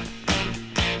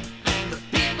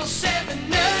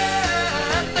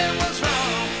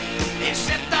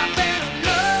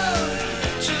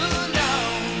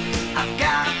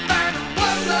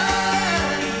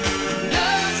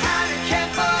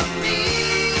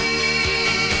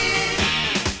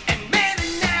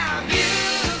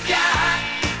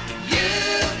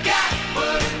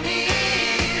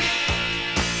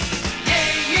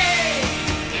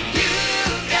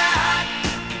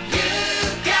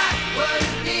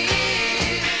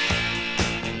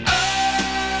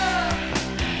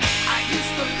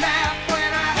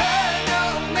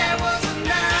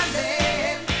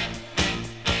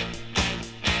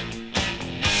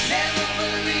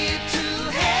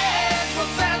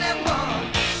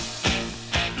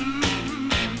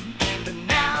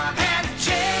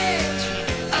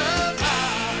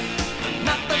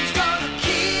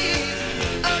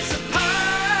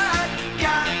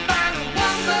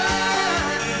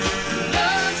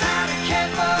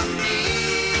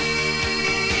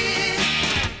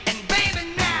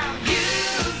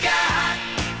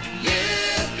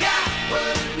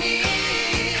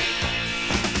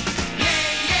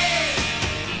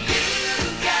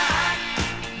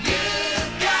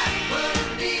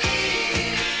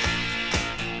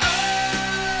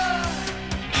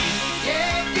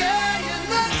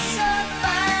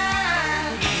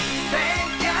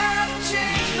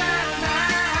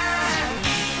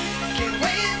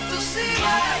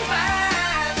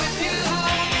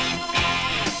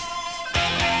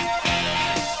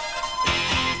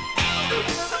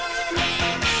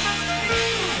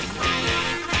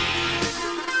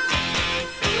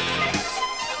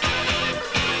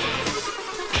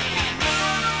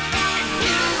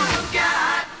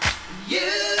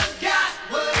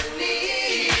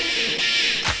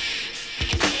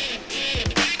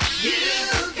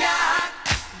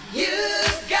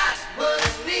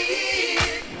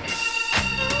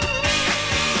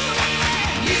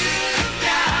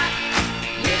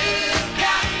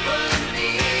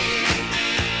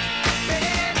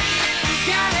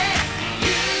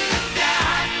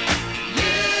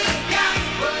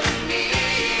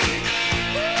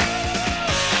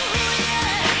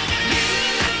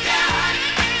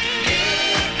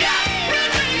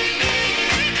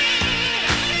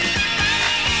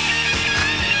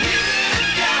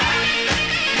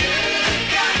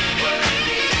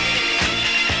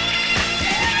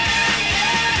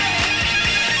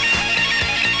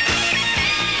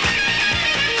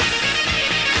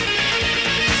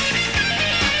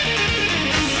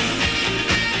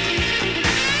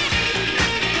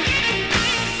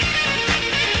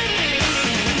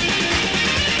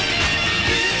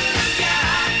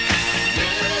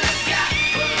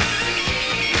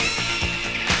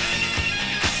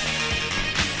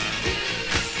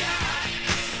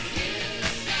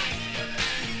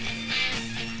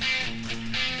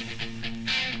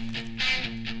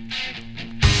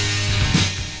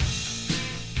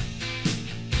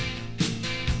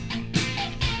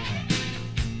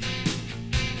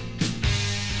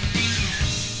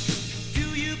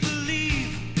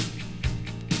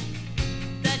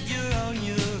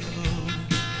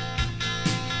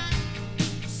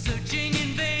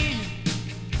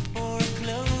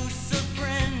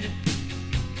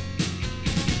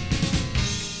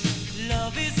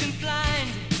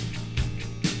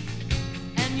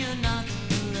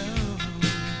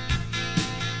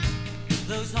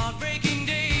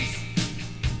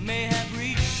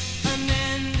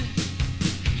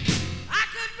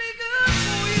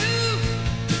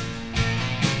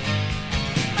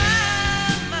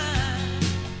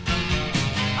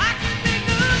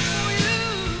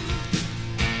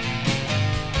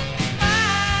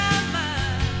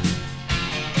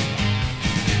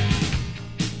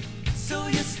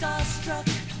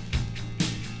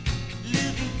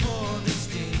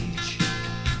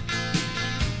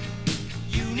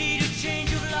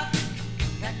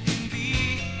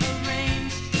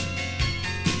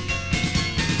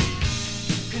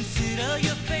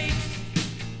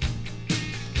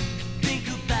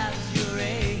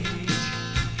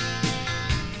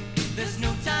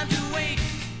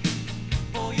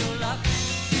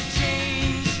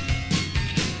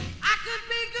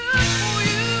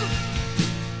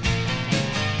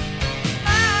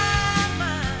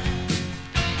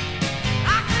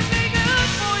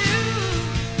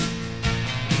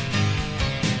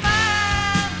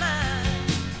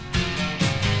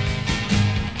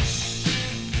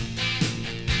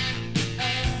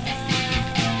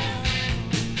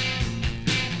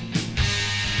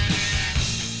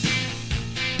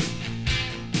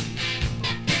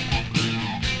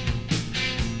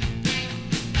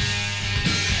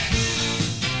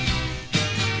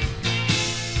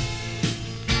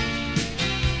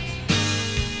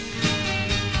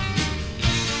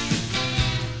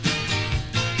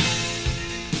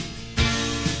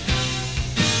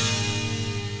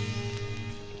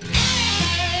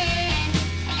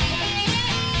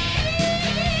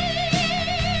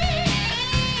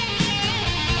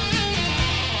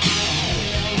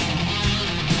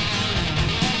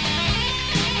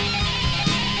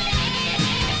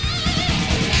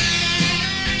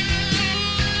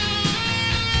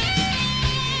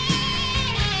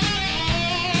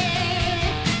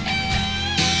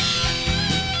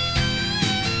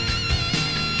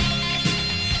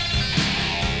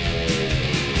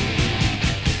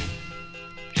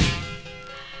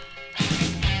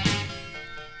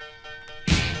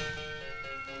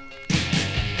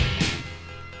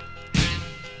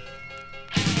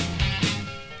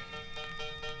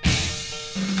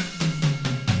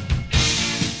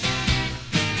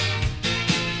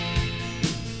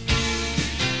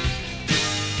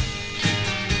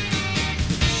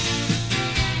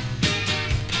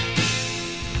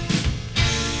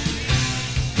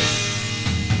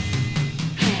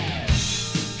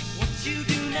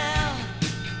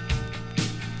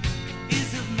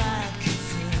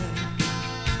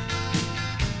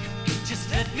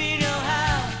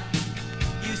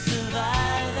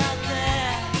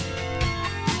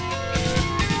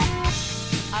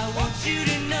 you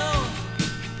to know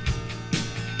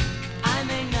I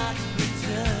may not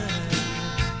return.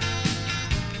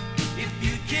 If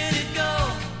you get it go,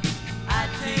 I'd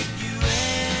take you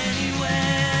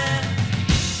anywhere.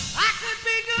 I could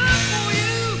be good for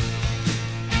you.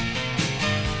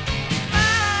 My.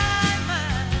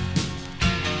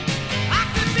 I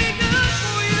could be good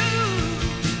for you.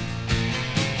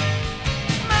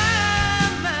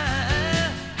 My.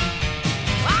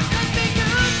 I could be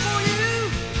good for you.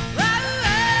 My.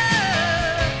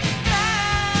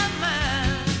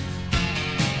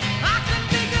 I could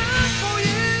be good for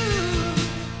you.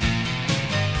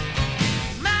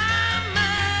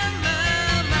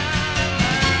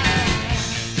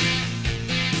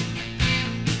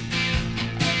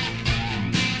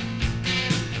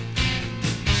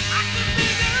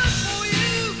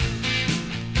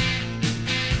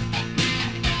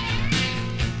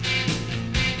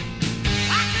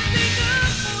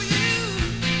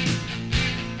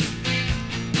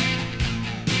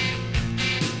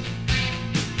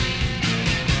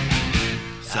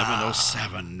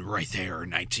 Right there,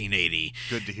 1980.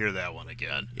 Good to hear that one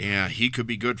again. Yeah, he could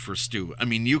be good for Stu. I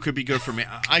mean, you could be good for me.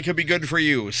 I could be good for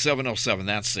you. 707,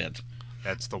 that's it.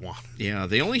 That's the one. Yeah,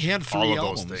 they only had 3 All of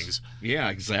albums. those things. Yeah,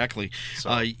 exactly.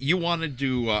 So- You wanted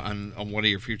to, on one of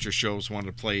your future shows, wanted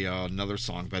to play another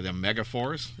song by them,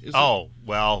 Megaforce? Is it? Oh,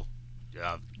 well,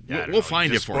 I We'll don't know. find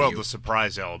You it just for spoiled you. the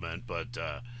surprise element, but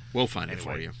We'll find it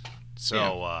for anyway. you.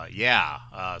 So,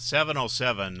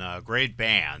 707, great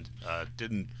band.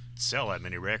 Didn't sell that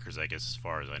many records, I guess, as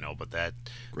far as I know, but that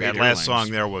Great last Airlines.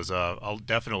 song there was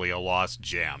definitely a lost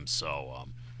gem. So,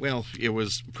 Well, it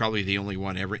was probably the only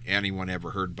one anyone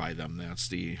ever heard by them. That's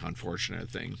the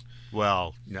unfortunate thing.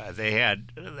 well, no, they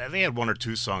had 1 or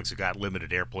 2 songs that got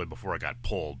limited airplay before it got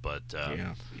pulled, but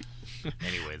Yeah.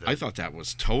 anyway, I thought that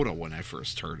was Toto when I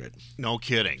first heard it. no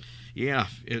kidding. Yeah,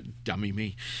 dummy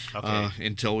me. Okay.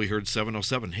 Until we heard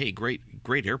 707. Hey, great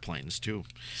airplanes, too.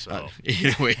 So-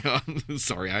 Anyway,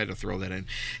 sorry, I had to throw that in.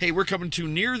 Hey, we're coming to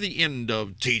near the end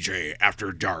of TJ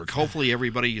After Dark. Hopefully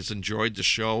everybody has enjoyed the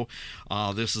show.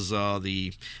 This is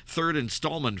the 3rd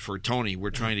installment for Tony. We're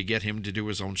trying to get him to do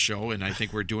his own show, and I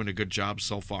think we're doing a good job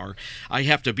so far. I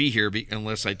have to be here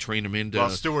unless I train him into... Well,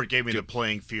 Stuart gave me the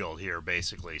playing field here,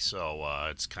 basically, so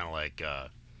it's kind of like...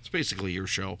 It's basically your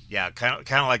show. Yeah, kind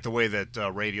of like the way that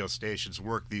radio stations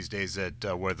work these days,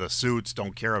 that where the suits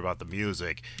don't care about the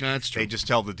music. That's true. They just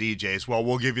tell the DJs, "Well,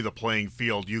 we'll give you the playing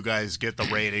field. You guys get the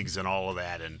ratings and all of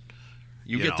that." And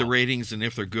You you get the know. ratings, and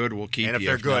if they're good, we'll keep you. and if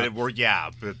they're good,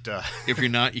 not, but if you're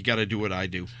not, you got to do what I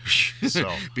do.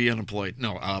 So. Be unemployed.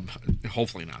 No,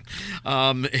 hopefully not.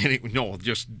 No,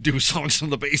 just do songs in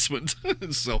the basement.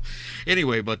 So,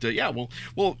 anyway, but yeah,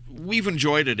 well, we've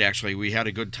enjoyed it. Actually, we had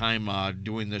a good time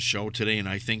doing this show today, and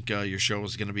I think your show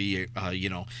is going to be,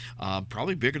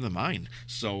 probably bigger than mine.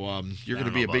 So you're going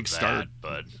to be a big start.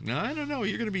 But I don't know.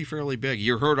 You're going to be fairly big.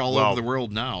 You're heard all Well, over the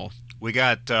world now. we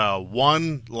got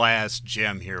one last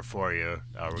gem here for you.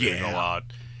 We're going to go out.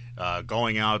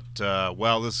 Going out.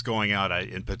 This is going out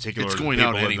in particular. It's to going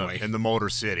people out anyway. in the Motor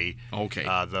City. Okay.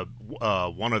 The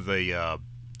one of the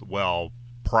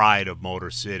pride of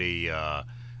Motor City,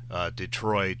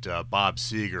 Detroit, Bob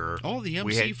Seger. Oh, the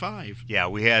We had- MC5.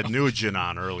 We had Nugent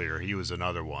on earlier. He was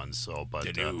another one. So, but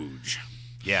The Nuge.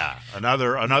 yeah,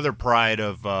 another pride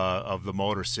of the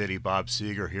Motor City, Bob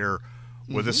Seger here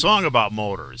with a song about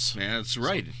motors. That's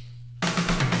right.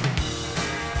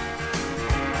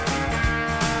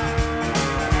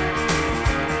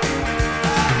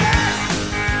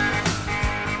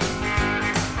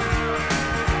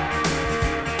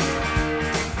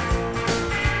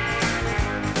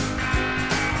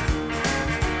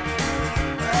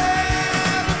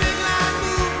 The big line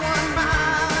moved 1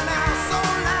 mile an hour so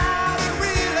loud it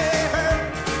really hurt.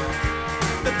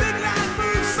 The big line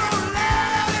moved so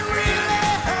loud it really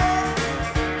hurt.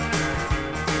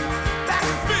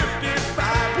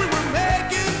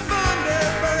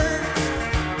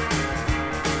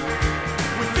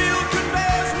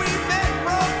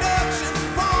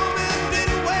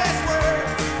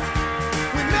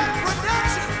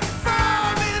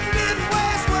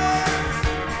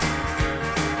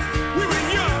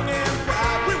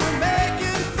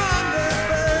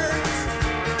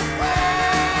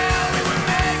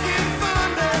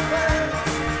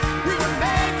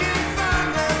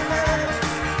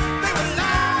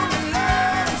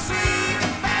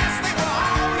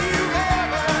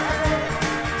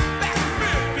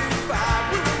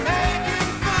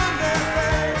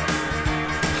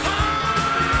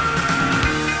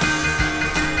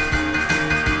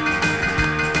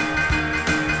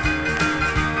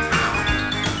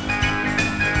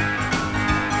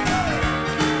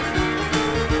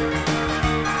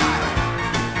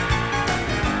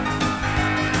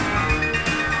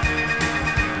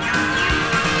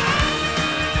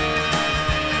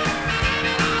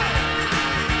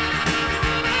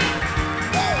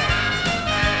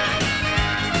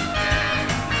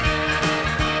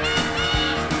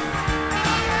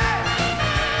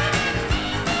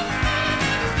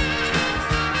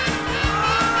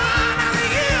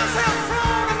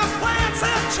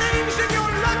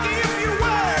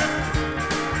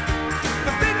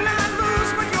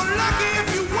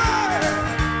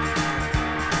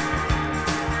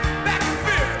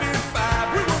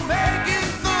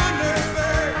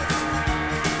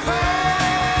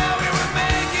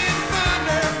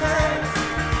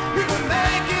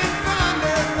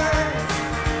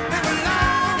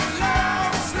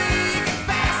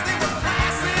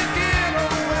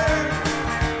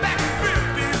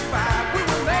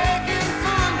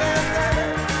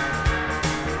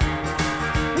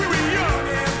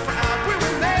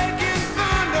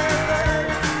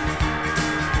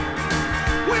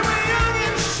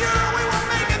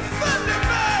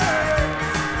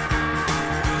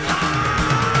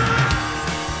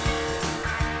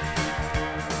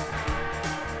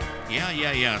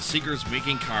 Yeah. Seeger's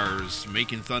making cars,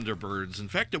 making Thunderbirds. In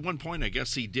fact, at one point, I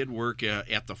guess he did work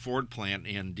at the Ford plant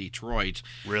in Detroit.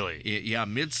 Really? Yeah,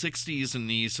 mid-'60s, and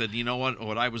he said, you know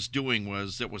what I was doing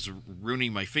was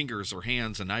ruining my fingers or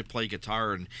hands, and I play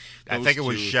guitar. And I think it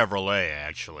was Chevrolet,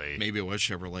 actually. Maybe it was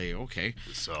Chevrolet, okay.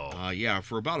 So. Yeah,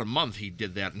 for about a month he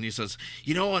did that, and he says,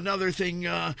 another thing,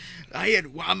 I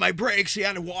had, on my breaks, he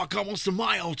had to walk almost a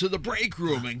mile to the break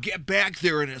room and get back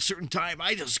there in a certain time.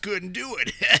 I just couldn't do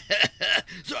it.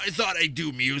 So I thought I'd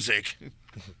do music.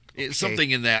 Okay.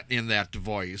 Something in that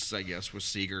voice, I guess, was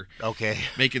Seeger. Okay.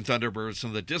 Making Thunderbirds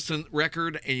on the Distant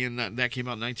record, and that came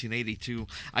out in 1982.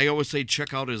 I always say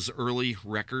check out his early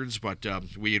records, but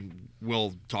we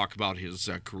will talk about his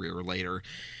career later.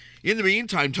 In the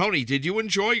meantime, Tony, did you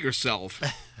enjoy yourself?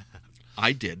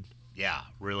 I did. Yeah,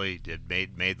 really did.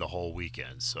 Made the whole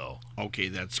weekend, so. Okay,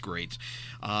 that's great.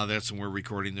 That's when we're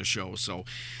recording the show. So,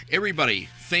 everybody,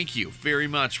 thank you very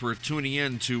much for tuning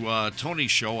in to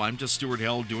Tony's show. I'm just Stuart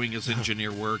Held doing his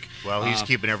engineer work. Well, he's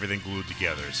keeping everything glued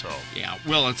together, so. Yeah,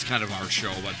 well, it's kind of our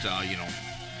show, but,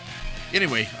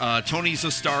 Anyway, Tony's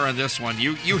a star on this one.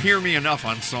 You hear me enough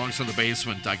on Songs in the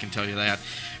Basement, I can tell you that.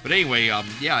 But anyway,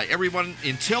 everyone,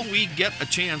 until we get a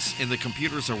chance and the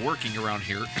computers are working around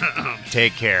here.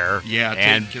 Take care. Yeah.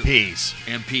 And peace.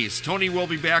 And peace. Tony will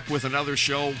be back with another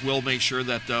show. We'll make sure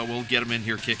that we'll get him in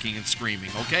here kicking and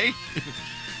screaming, okay?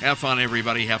 Have fun,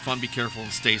 everybody. Have fun, be careful,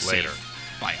 and stay safe. Later.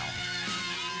 Bye, all.